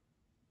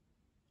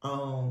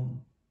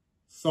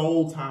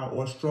soul tie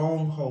or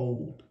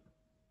stronghold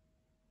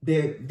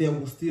that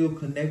was still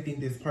connecting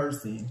this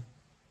person.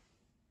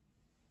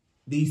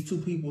 These two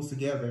people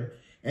together.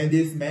 And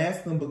this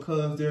masculine,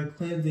 because they're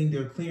cleansing,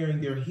 they're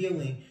clearing, they're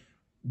healing,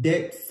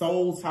 that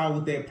soul tie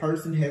with that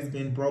person has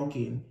been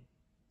broken.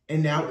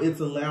 And now it's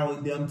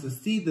allowing them to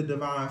see the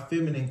divine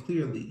feminine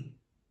clearly.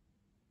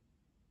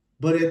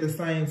 But at the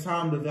same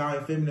time, the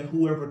divine feminine,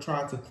 whoever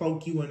tried to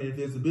cloak you in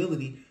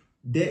invisibility,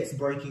 that's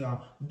breaking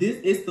off. This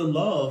is the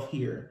love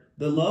here.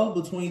 The love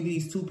between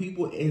these two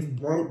people is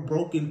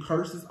broken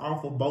curses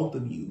off of both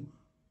of you.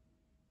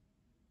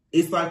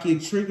 It's like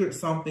it triggered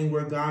something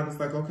where God is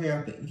like, okay,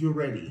 I think you're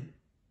ready.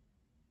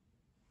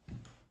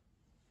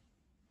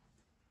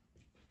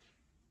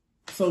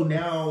 So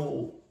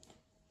now,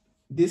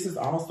 this is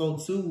also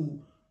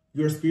too,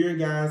 your spirit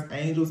guides,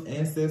 angels,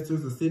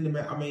 ancestors, ascended,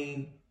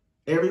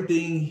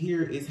 everything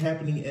here is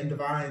happening in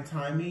divine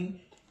timing.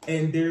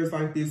 And there's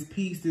like this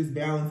peace, this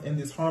balance, and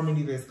this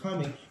harmony that's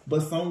coming.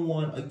 But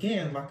someone,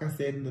 again, like I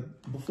said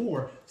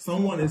before,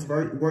 someone is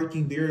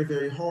working very,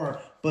 very hard.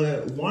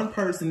 But one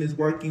person is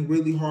working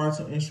really hard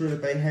to ensure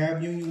that they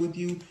have union with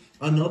you.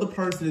 Another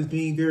person is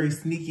being very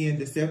sneaky and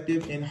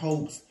deceptive in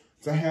hopes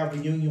to have a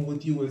union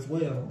with you as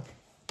well.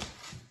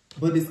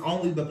 But it's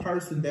only the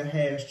person that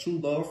has true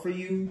love for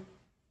you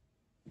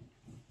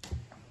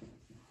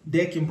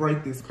that can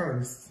break this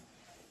curse.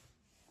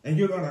 And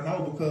you're going to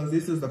know, because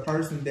this is the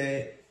person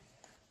that,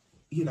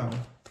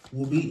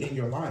 will be in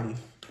your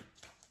life.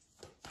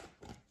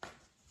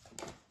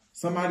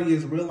 Somebody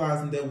is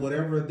realizing that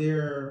whatever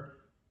their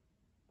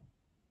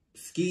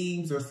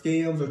schemes or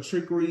scams or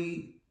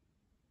trickery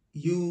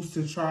used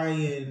to try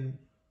and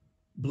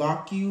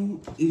block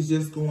you is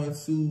just going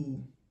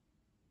to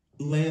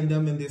land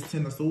them in this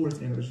Ten of Swords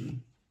energy.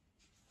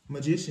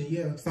 Magician,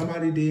 yeah.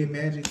 Somebody did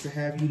magic to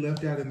have you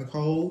left out in the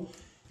cold.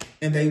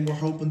 And they were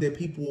hoping that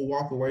people will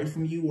walk away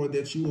from you, or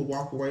that you will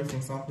walk away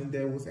from something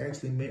that was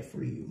actually meant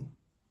for you.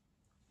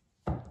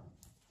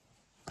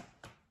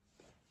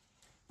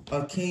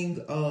 A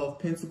King of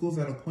Pentacles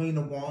and a Queen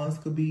of Wands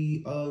could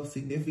be of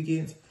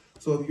significance.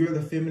 So if you're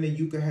the feminine,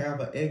 you could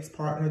have an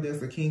ex-partner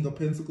that's a King of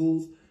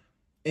Pentacles.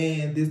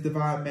 And this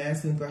divine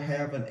masculine could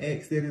have an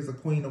ex that is a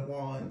Queen of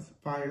Wands.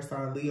 Fire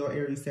sign, Leo,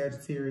 Aries,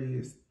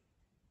 Sagittarius.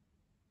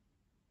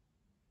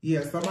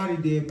 Yeah, somebody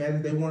did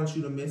magic. They wanted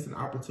you to miss an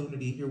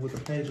opportunity here with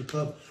the Page of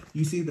Cups.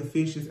 You see the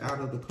fish is out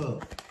of the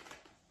cup.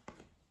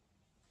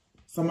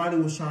 Somebody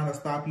was trying to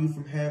stop you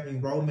from having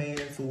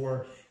romance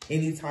or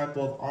any type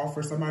of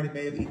offer. Somebody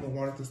may have even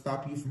wanted to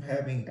stop you from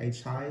having a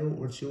child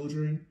or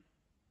children.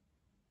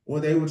 Or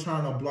they were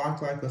trying to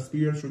block like a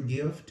spiritual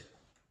gift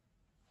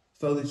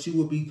so that you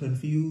would be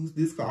confused.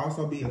 This could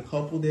also be a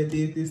couple that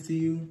did this to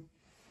you.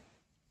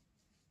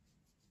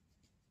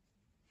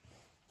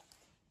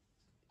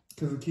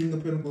 Because the King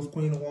of Pentacles,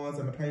 Queen of Wands,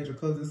 and the Page of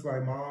Cups, it's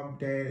like mom,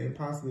 dad, and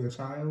possibly a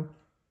child.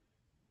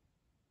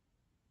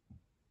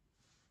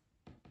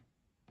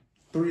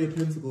 Three of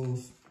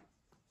Pentacles.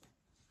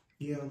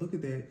 Yeah, look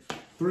at that.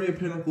 Three of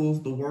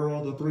Pentacles, the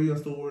World, the Three of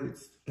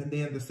Swords, and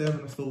then the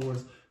Seven of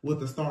Swords with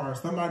the Star.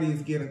 Somebody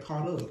is getting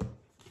caught up.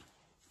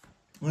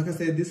 Like I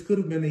said, this could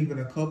have been even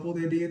a couple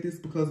that did this,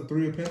 because the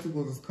Three of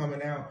Pentacles is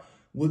coming out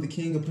with the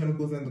King of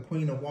Pentacles and the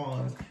Queen of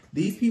Wands.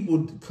 These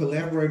people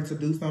collaborated to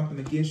do something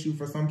against you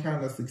for some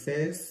kind of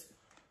success,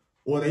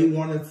 or they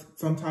wanted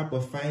some type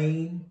of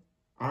fame.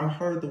 I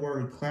heard the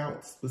word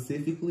clout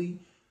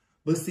specifically.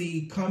 But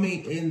see,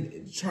 coming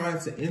in, trying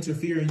to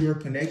interfere in your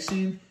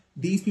connection,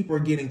 these people are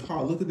getting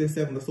caught. Look at this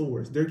Seven of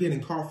Swords. They're getting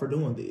caught for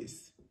doing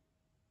this.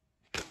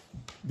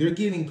 They're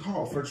getting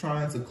caught for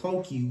trying to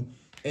cloak you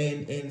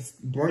and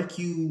break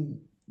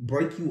you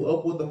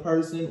up with a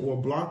person,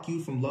 or block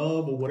you from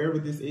love, or whatever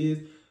this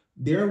is.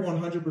 They're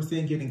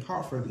 100% getting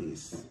caught for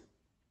this.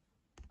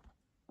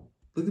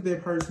 Look at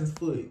that person's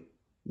foot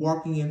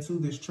walking into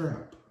this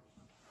trap.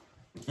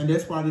 And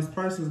that's why this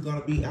person is going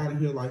to be out of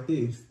here like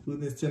this with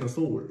this Ten of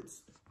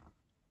Swords.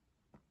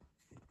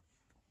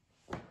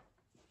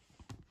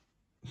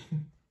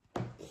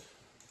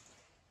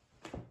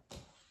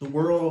 The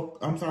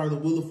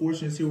Wheel of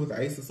Fortune is here with the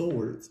Ace of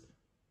Swords.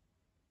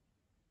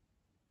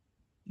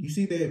 You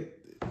see that,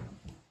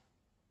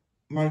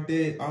 like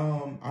that,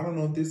 I don't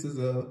know if this is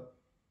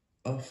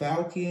a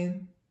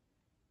falcon.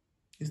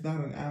 It's not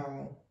an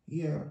owl.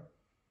 Yeah.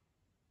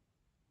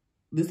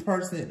 This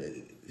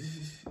person,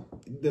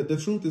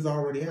 the truth is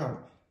already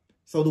out.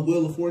 So the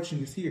Wheel of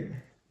Fortune is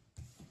here.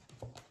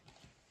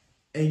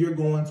 And you're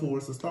going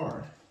towards the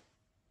star.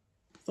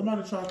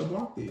 Somebody tried to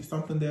block this.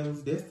 Something that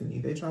was destiny.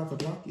 They tried to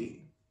block it.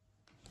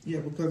 Yeah,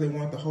 because they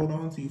want to hold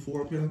on to you.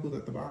 Four of Pentacles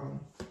at the bottom.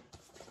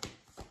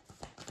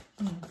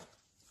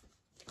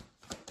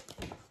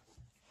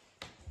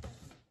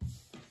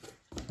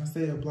 I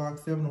said block.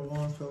 Seven of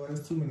Wands, so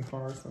that's too many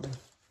cards. So.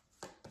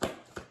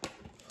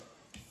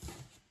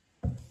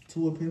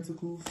 Two of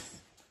Pentacles.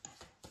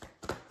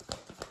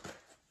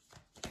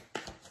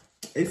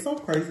 It's so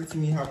crazy to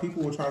me how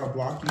people will try to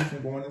block you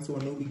from going into a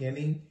new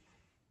beginning,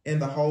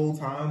 and the whole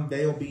time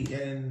they'll be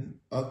in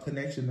a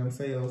connection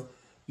themselves.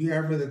 You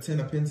have the Ten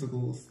of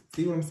Pentacles.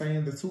 See what I'm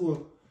saying? The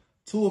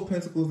Two of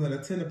Pentacles and the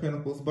Ten of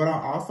Pentacles. But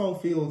I also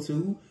feel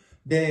too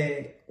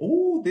that,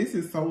 oh, this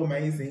is so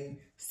amazing.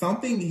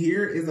 Something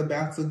here is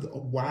about to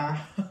go. Wow.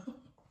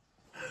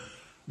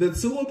 The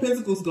Two of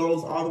Pentacles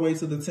goes all the way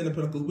to the Ten of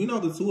Pentacles. We know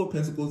the Two of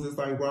Pentacles is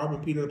like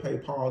robbing Peter to pay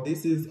Paul.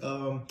 This is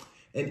an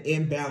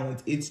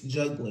imbalance. It's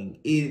juggling.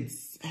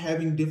 It's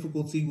having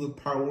difficulty with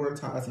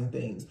prioritizing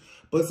things.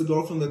 But to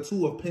go from the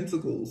Two of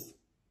Pentacles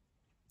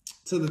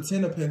to the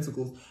Ten of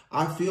Pentacles,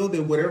 I feel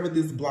that whatever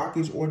this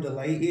blockage or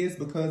delay is,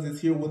 because it's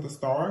here with a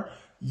star,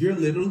 you're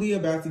literally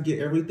about to get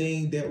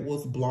everything that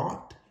was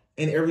blocked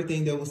and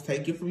everything that was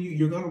taken from you.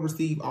 You're going to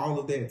receive all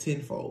of that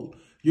tenfold.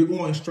 You're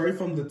going straight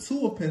from the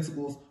Two of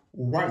Pentacles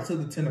right to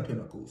the Ten of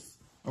Pentacles.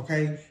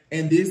 Okay.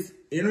 And this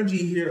energy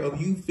here of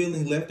you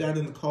feeling left out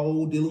in the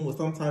cold, dealing with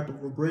some type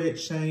of regret,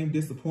 shame,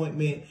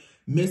 disappointment,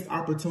 missed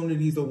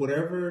opportunities, or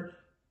whatever,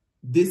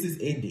 this is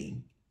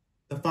ending.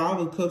 The Five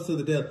of Cups to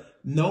the Death.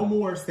 No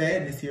more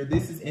sadness here.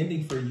 This is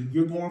ending for you.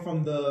 You're going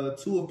from the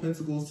Two of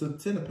Pentacles to the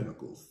Ten of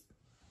Pentacles.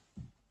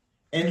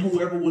 And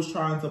whoever was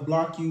trying to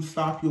block you,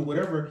 stop you,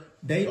 whatever,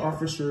 they are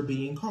for sure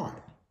being caught.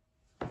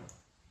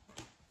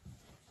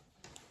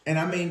 And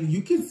I mean,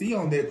 you can see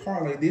on that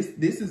card, like this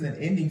is an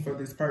ending for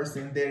this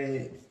person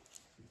that,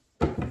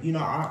 you know,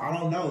 I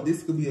don't know.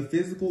 This could be a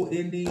physical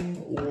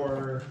ending,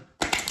 or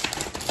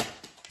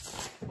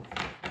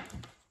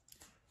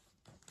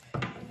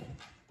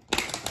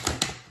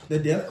the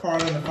Death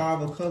card and the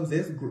Five of Cups,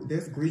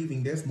 that's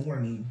grieving, that's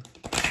mourning.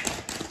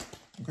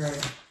 Okay.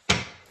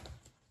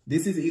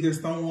 This is either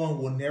someone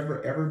will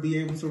never ever be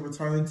able to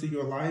return to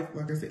your life,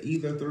 like I said,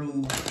 either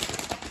through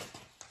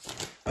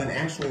an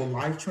actual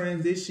life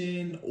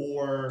transition,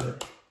 or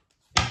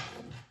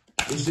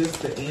it's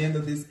just the end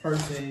of this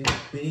person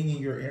being in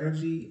your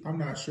energy. I'm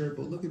not sure,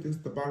 but look at this,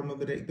 the bottom of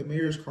the deck, the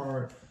Marriage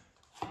card.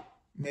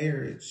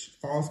 Marriage,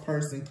 false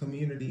person,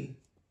 community.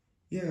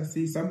 Yeah,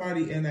 see,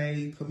 somebody in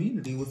a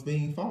community was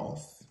being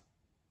false.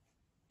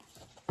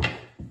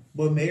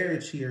 But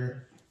marriage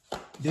here,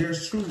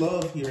 there's true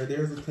love here.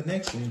 There's a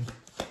connection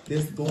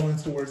that's going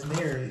towards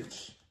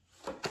marriage.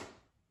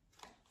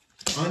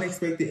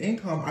 Unexpected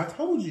income. I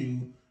told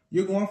you,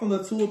 you're going from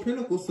the Two of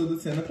Pentacles to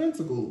the Ten of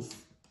Pentacles.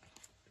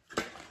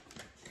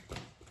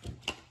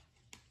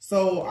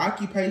 So,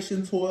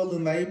 occupation, toil,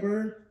 and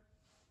labor.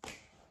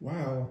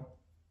 Wow.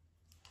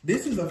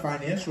 This is a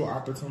financial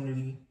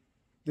opportunity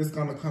that's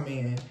going to come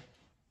in.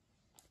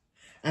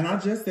 And I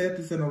just said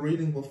this in a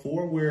reading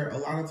before, where a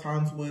lot of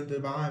times when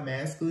divine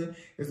masculine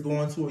is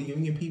going to a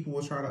union, people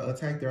will try to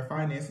attack their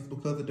finances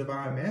because the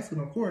divine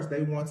masculine, of course,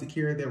 they want to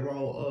carry their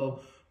role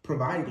of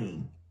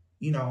providing,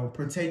 you know,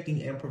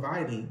 protecting and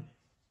providing.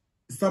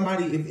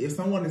 Somebody, if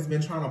someone has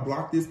been trying to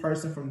block this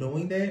person from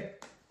doing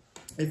that,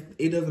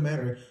 it doesn't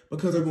matter,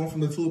 because they're going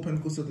from the Two of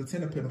Pentacles to the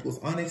Ten of Pentacles.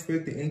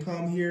 Unexpected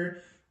income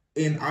here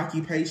in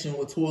occupation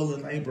with toil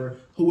and labor.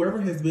 Whoever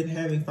has been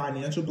having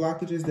financial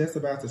blockages, that's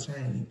about to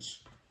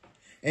change.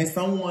 And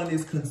someone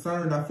is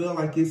concerned. I feel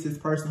like it's this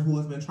person who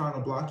has been trying to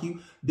block you.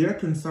 They're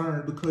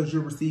concerned because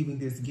you're receiving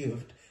this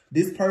gift.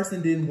 This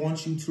person didn't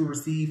want you to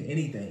receive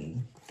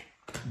anything,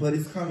 but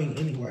it's coming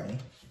anyway.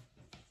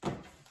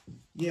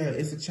 Yeah,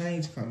 it's a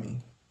change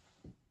coming.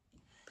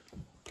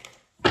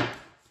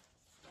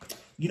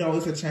 You know,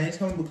 it's a change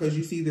coming because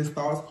you see this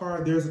thoughts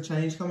card. There's a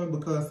change coming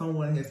because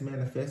someone has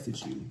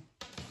manifested you.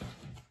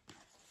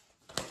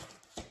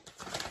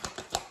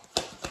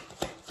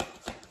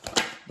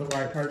 The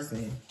right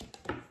person.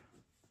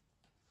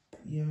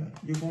 Yeah,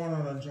 you're going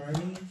on a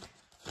journey.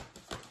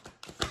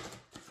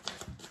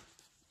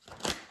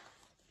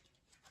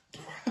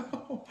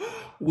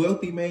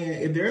 Wealthy man.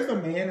 If there's a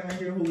man out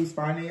here whose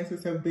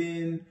finances have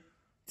been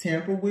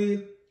tampered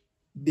with,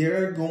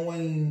 they're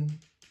going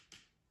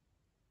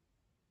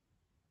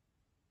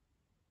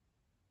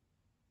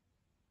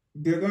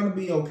to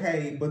be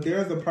okay. But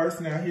there's a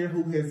person out here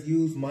who has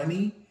used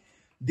money.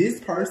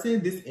 This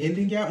person, this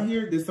ending out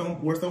here,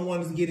 where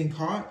someone is getting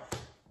caught,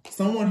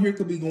 someone here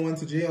could be going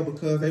to jail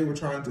because they were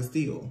trying to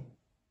steal.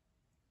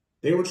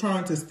 They were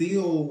trying to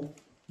steal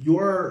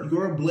your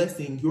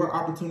blessing, your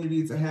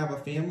opportunity to have a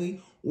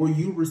family, or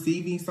you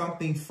receiving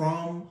something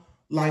from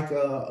like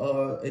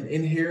an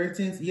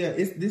inheritance. Yeah,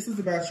 this is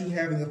about you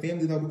having a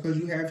family though, because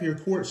you have here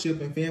courtship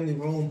and family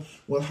room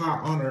with high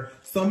honor.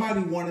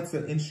 Somebody wanted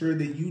to ensure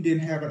that you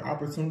didn't have an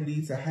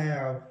opportunity to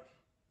have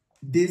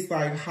this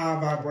like high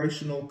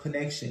vibrational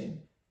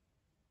connection.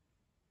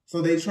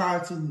 So they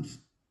tried to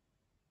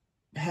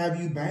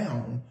have you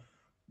bound.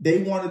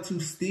 They wanted to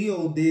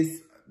steal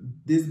this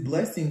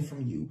blessing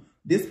from you.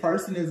 This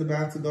person is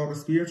about to go to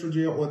spiritual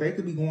jail, or they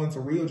could be going to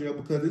real jail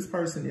because this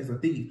person is a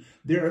thief.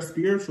 They're a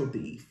spiritual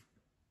thief.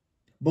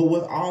 But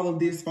with all of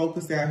this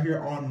focus out here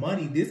on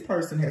money, this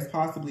person has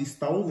possibly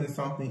stolen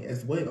something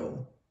as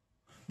well.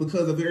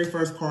 Because the very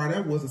first card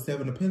out was the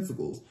Seven of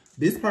Pentacles.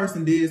 This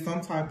person did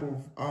some type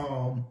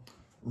of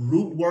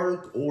root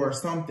work or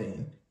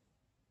something.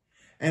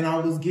 And I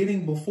was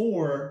getting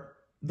before,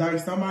 like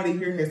somebody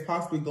here has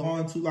possibly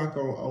gone to like a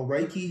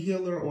Reiki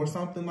healer or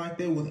something like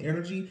that with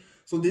energy.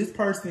 So this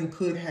person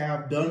could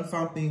have done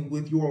something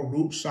with your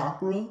root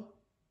chakra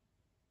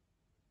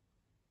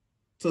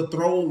to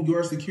throw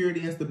your security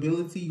and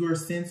stability, your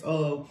sense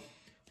of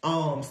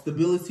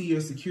stability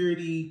or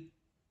security,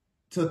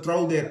 to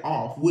throw that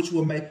off, which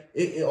will make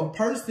a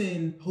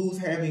person who's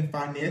having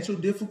financial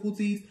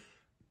difficulties,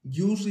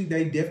 usually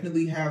they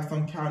definitely have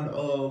some kind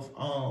of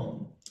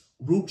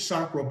root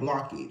chakra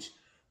blockage.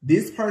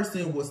 This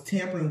person was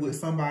tampering with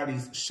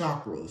somebody's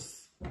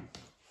chakras,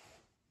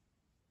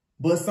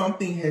 but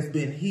something has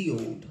been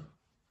healed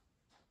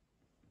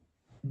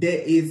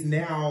that is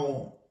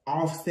now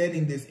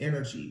offsetting this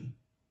energy.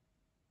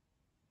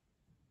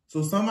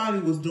 So somebody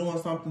was doing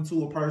something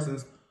to a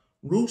person's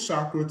root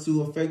chakra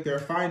to affect their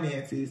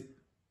finances,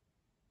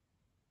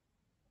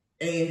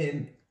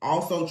 and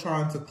also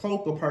trying to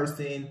cloak a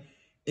person.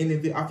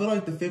 And I feel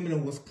like the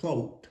feminine was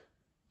cloaked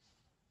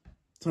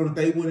so that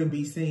they wouldn't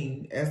be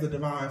seen as the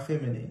divine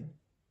feminine.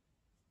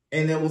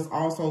 And that was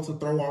also to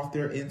throw off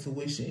their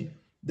intuition.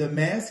 The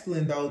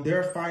masculine, though,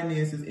 their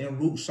finances and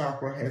root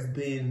chakra has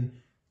been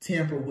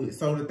tampered with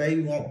so that they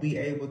won't be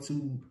able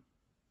to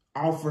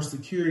offer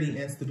security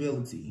and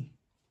stability.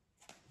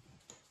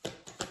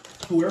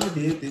 Whoever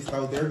did this,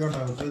 though, they're going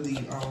to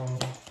really,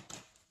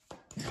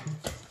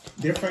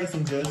 they're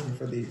facing judgment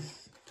for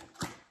this.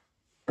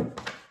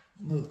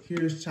 Look,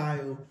 here's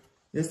child.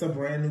 It's a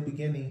brand new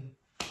beginning.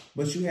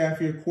 But you have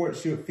here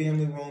courtship,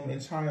 family room,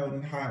 and child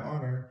in high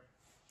honor.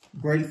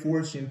 Great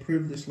fortune,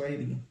 privileged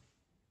lady.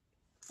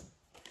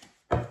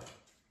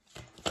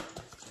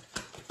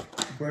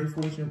 Great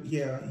fortune.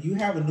 Yeah, you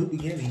have a new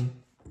beginning.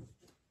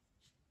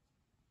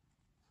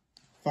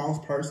 False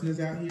person is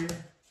out here.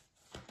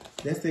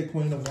 That's the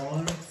Queen of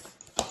Wands.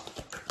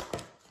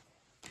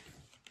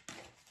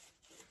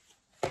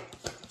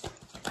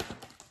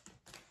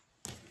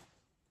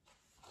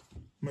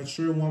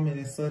 Mature woman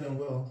and sudden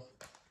wealth.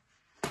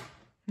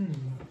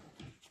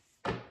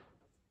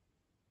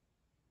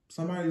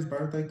 Somebody's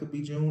birthday could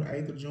be June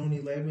 8th or June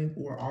 11th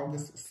or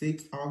August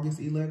 6th, August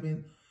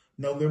 11th,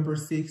 November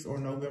 6th or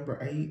November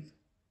 8th.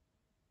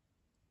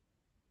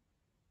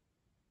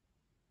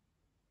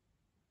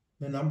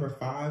 The number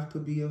 5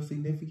 could be of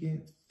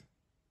significance.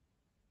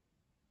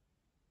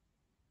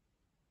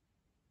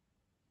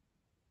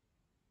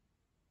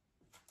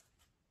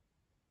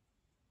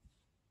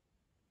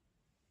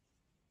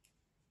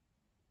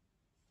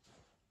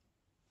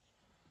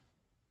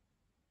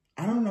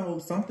 I don't know,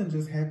 something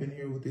just happened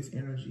here with this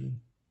energy.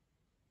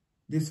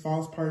 This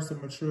false person,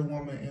 mature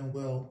woman, and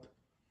wealth.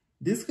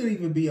 This could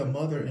even be a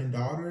mother and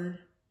daughter.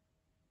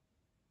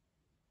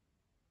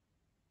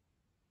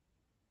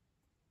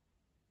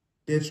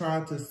 That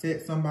tried to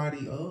set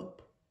somebody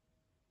up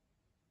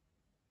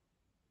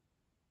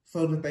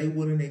so that they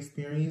wouldn't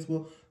experience.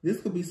 Well, this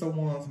could be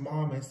someone's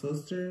mom and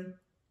sister,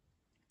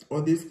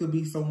 or this could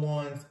be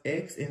someone's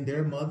ex and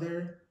their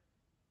mother.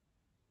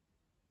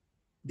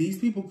 These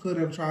people could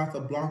have tried to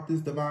block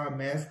this divine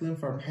masculine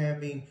from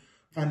having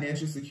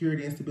financial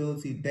security and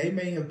stability. They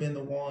may have been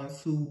the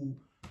ones who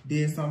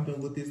did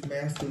something with this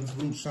masculine's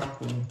root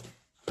chakra.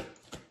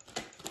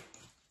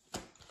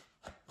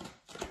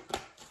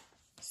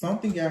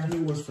 Something out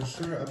here was for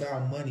sure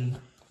about money.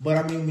 But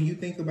I mean, when you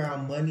think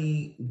about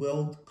money,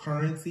 wealth,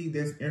 currency,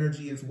 there's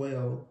energy as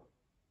well.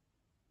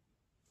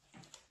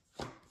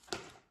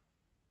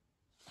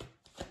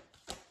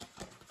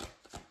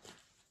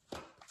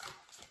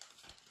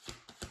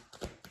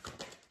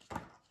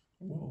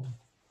 Whoa.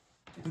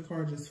 The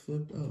card just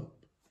flipped up.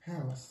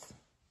 House.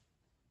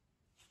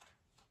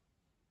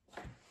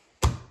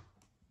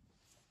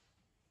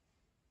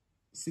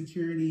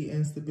 Security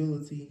and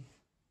stability.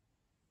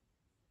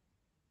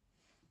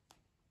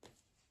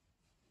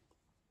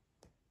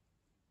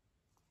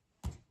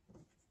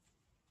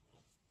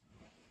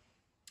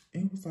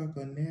 It was like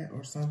a gnat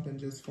or something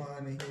just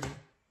flying in here.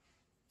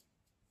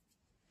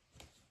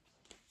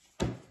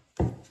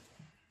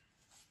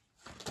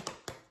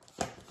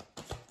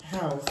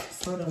 House,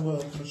 sun and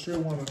wealth, mature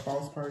woman,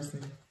 false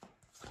person.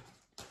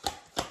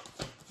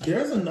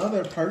 There's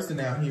another person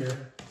out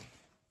here.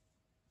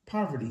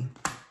 Poverty.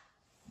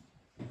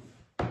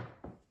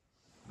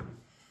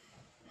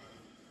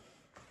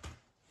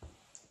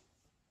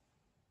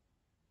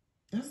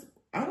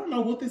 I don't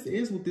know what this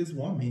is with this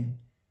woman.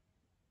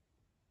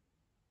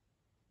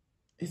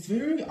 It's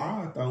very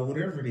odd, though,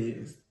 whatever it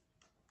is.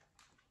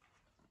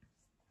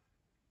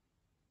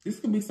 This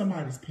could be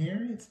somebody's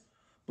parents,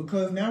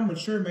 because now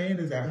mature man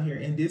is out here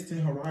in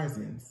distant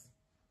horizons.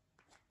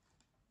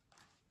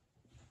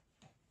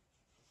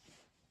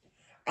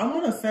 I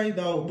want to say,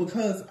 though,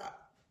 because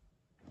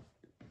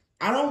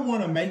I don't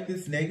want to make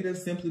this negative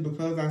simply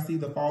because I see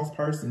the false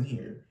person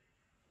here.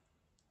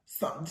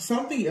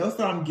 Something else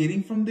that I'm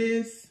getting from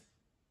this.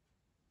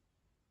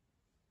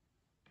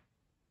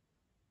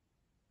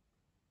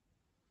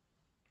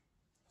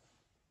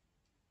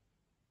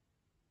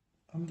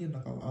 I'm getting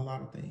like a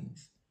lot of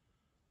things.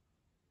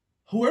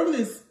 Whoever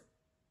this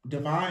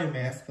divine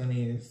masculine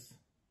is,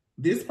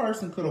 this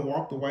person could have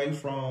walked away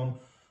from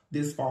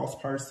this false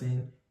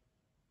person.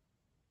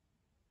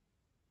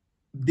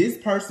 This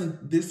person,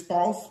 this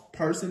false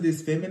person,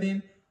 this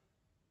feminine,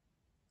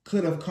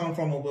 could have come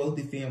from a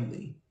wealthy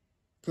family.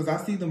 Because I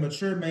see the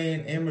mature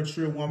man and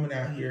mature woman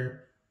out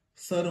here,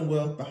 sudden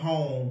wealth, the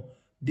home,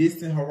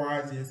 distant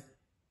horizons.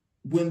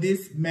 When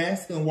this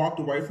masculine walked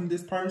away from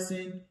this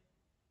person,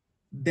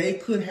 they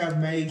could have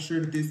made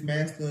sure that this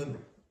masculine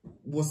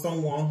was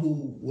someone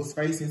who was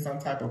facing some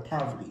type of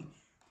poverty.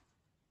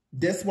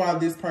 That's why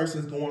this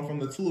person is going from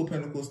the Two of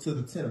Pentacles to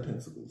the Ten of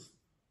Pentacles.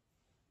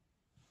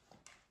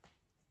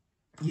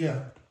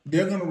 Yeah,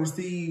 they're going to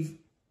receive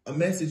a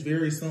message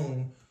very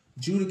soon.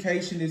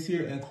 Adjudication is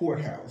here in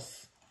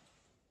courthouse.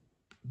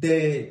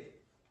 That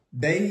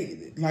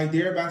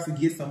they're about to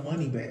get some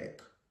money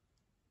back.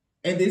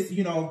 And this,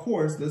 you know, of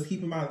course, let's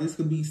keep in mind, this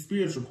could be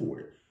spiritual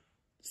court.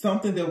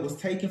 Something that was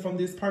taken from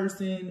this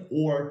person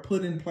or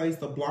put in place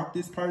to block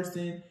this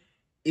person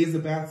is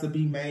about to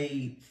be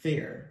made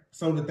fair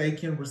so that they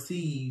can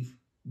receive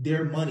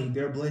their money,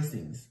 their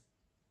blessings.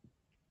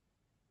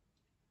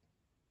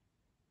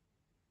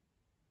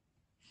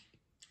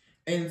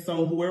 And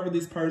so whoever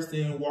this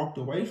person walked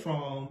away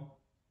from,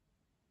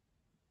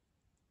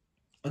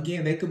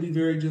 again, they could be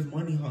very just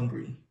money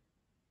hungry.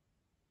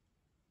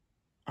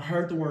 I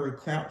heard the word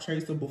clout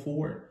chaser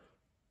before.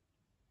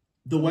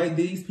 The way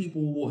these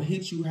people will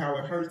hit you, how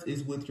it hurts,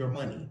 is with your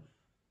money.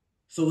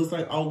 So it's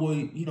like, oh, well,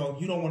 you know,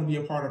 you don't want to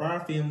be a part of our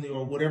family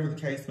or whatever the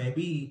case may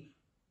be.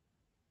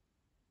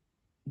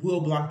 We'll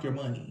block your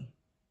money.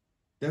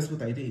 That's what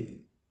they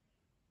did.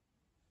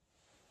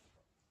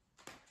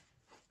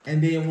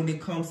 And then when it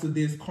comes to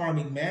this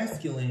karmic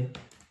masculine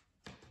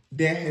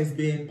that has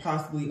been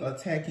possibly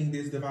attacking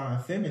this divine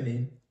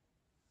feminine,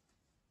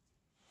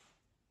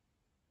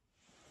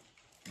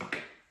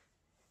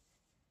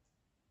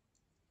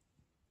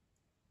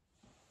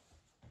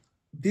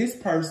 this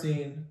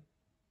person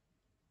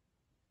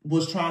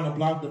was trying to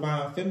block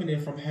divine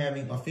feminine from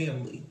having a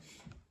family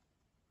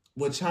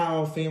with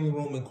child, family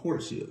room, and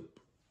courtship.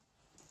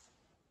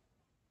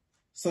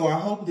 So I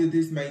hope that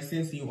this makes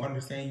sense and you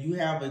understand. You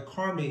have a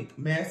karmic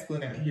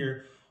masculine out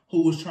here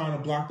who was trying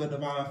to block the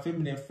divine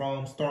feminine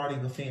from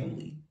starting a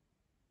family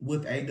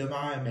with a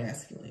divine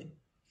masculine.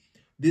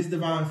 This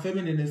divine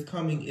feminine is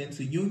coming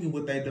into union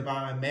with a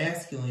divine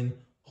masculine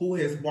who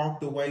has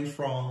walked away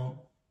from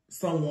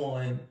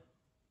someone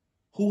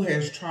who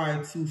has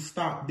tried to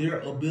stop their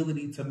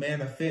ability to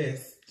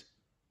manifest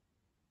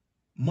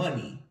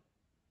money.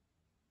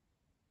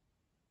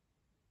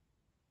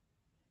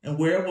 And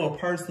wherever a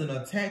person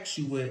attacks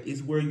you at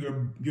is where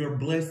your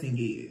blessing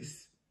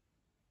is.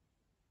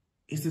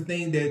 It's the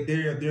thing that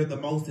they're the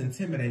most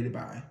intimidated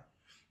by.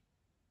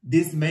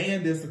 This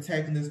man that's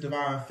attacking this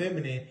divine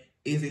feminine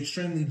is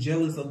extremely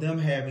jealous of them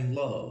having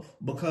love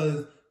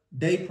because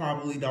they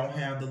probably don't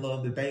have the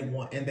love that they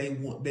want, and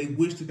they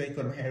wish that they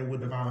could have had it with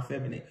divine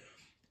feminine.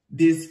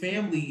 This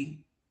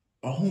family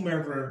or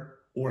whomever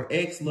or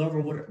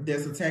ex-lover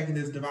that's attacking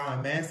this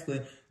divine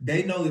masculine,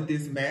 they know that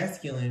this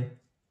masculine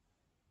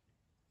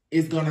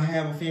is going to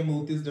have a family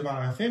with this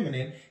divine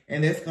feminine,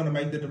 and that's going to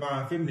make the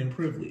divine feminine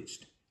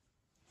privileged.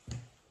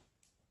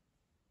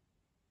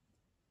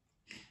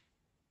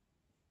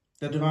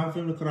 The divine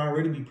feminine could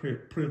already be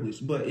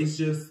privileged, but it's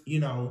just, you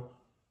know,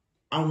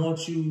 I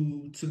want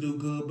you to do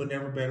good, but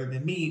never better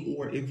than me.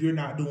 Or if you're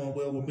not doing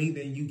well with me,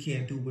 then you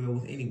can't do well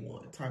with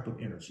anyone type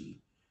of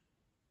energy.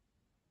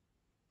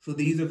 So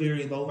these are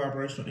very low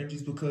vibrational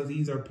energies because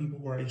these are people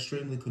who are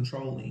extremely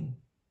controlling,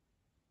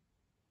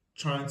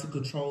 trying to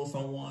control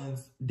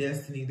someone's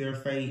destiny, their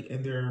fate,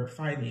 and their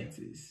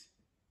finances.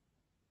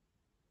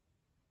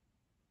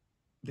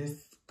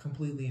 That's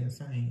completely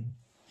insane.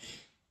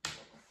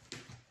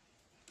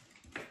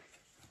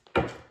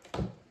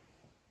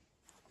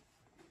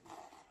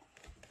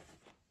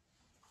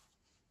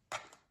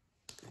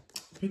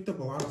 Picked up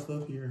a lot of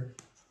stuff here.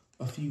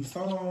 A few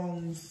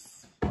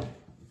songs,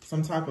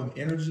 some type of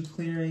energy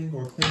clearing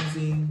or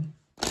cleansing,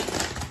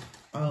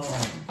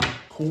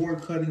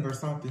 cord cutting or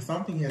something.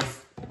 Something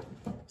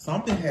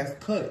has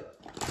cut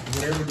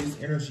whatever this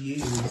energy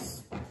is.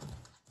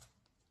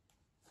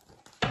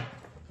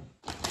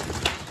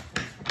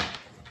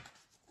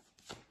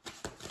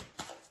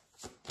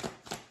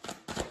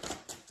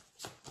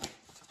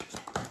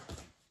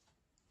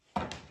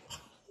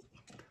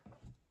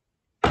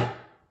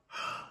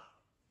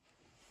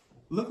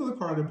 Look at the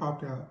card that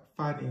popped out.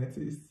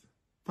 Finances.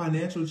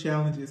 Financial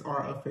challenges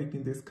are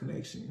affecting this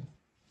connection.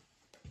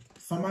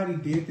 Somebody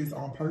did this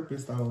on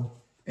purpose, though.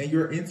 And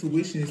your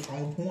intuition is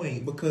on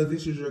point because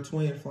this is your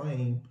twin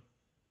flame.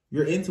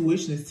 Your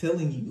intuition is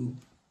telling you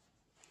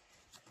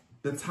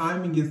the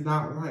timing is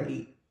not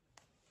right.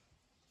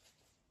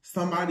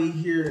 Somebody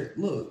here,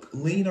 look,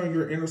 lean on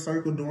your inner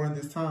circle during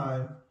this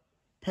time.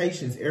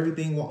 Patience.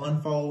 Everything will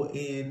unfold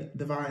in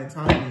divine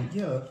timing.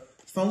 Yeah.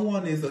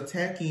 Someone is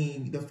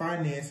attacking the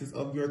finances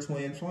of your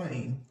twin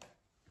flame.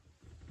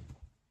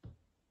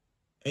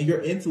 And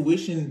your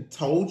intuition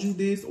told you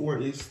this or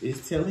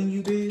is telling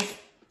you this,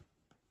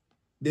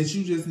 that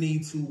you just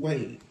need to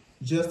wait.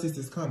 Justice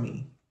is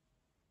coming.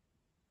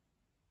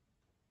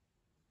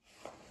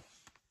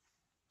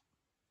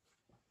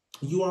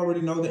 You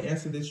already know the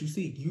answer that you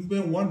seek. You've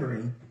been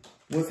wondering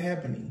what's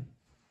happening.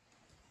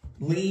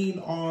 Lean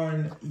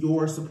on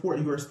your support,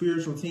 your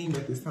spiritual team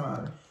at this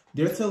time.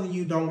 They're telling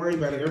you, don't worry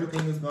about it.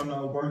 Everything is going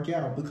to work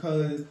out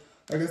because,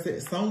 like I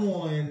said,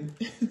 someone,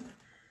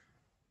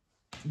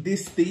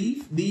 these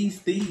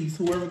thieves,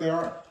 whoever they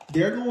are,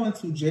 they're going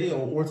to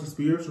jail or to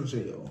spiritual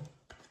jail.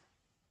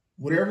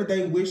 Whatever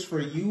they wish for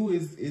you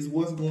is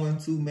what's going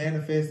to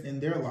manifest in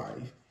their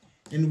life.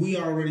 And we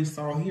already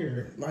saw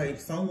here, like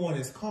someone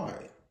is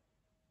caught.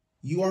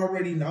 You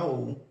already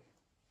know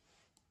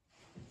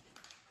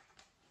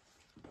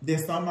that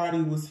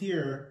somebody was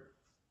here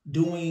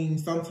doing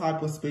some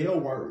type of spell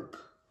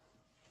work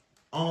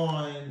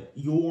on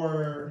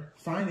your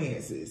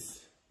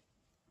finances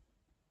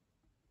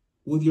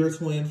with your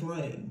twin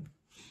flame.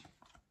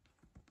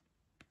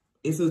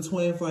 It's a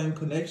twin flame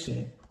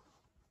connection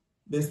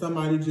that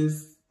somebody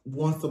just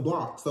wants to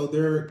block. So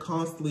they're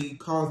constantly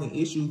causing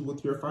issues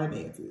with your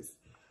finances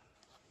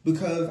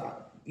because,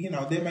 you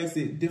know, that makes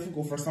it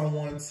difficult for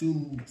someone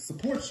to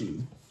support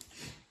you.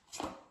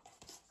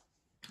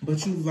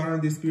 But you've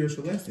learned this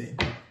spiritual lesson.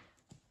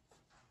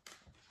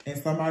 And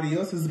somebody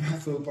else is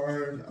about to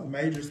learn a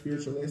major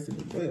spiritual lesson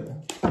as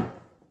well.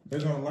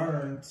 They're going to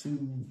learn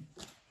to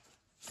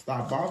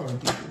stop bothering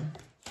people.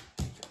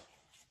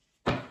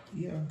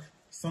 Yeah.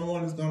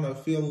 Someone is going to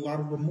feel a lot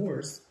of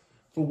remorse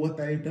for what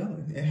they've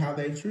done and how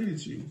they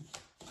treated you.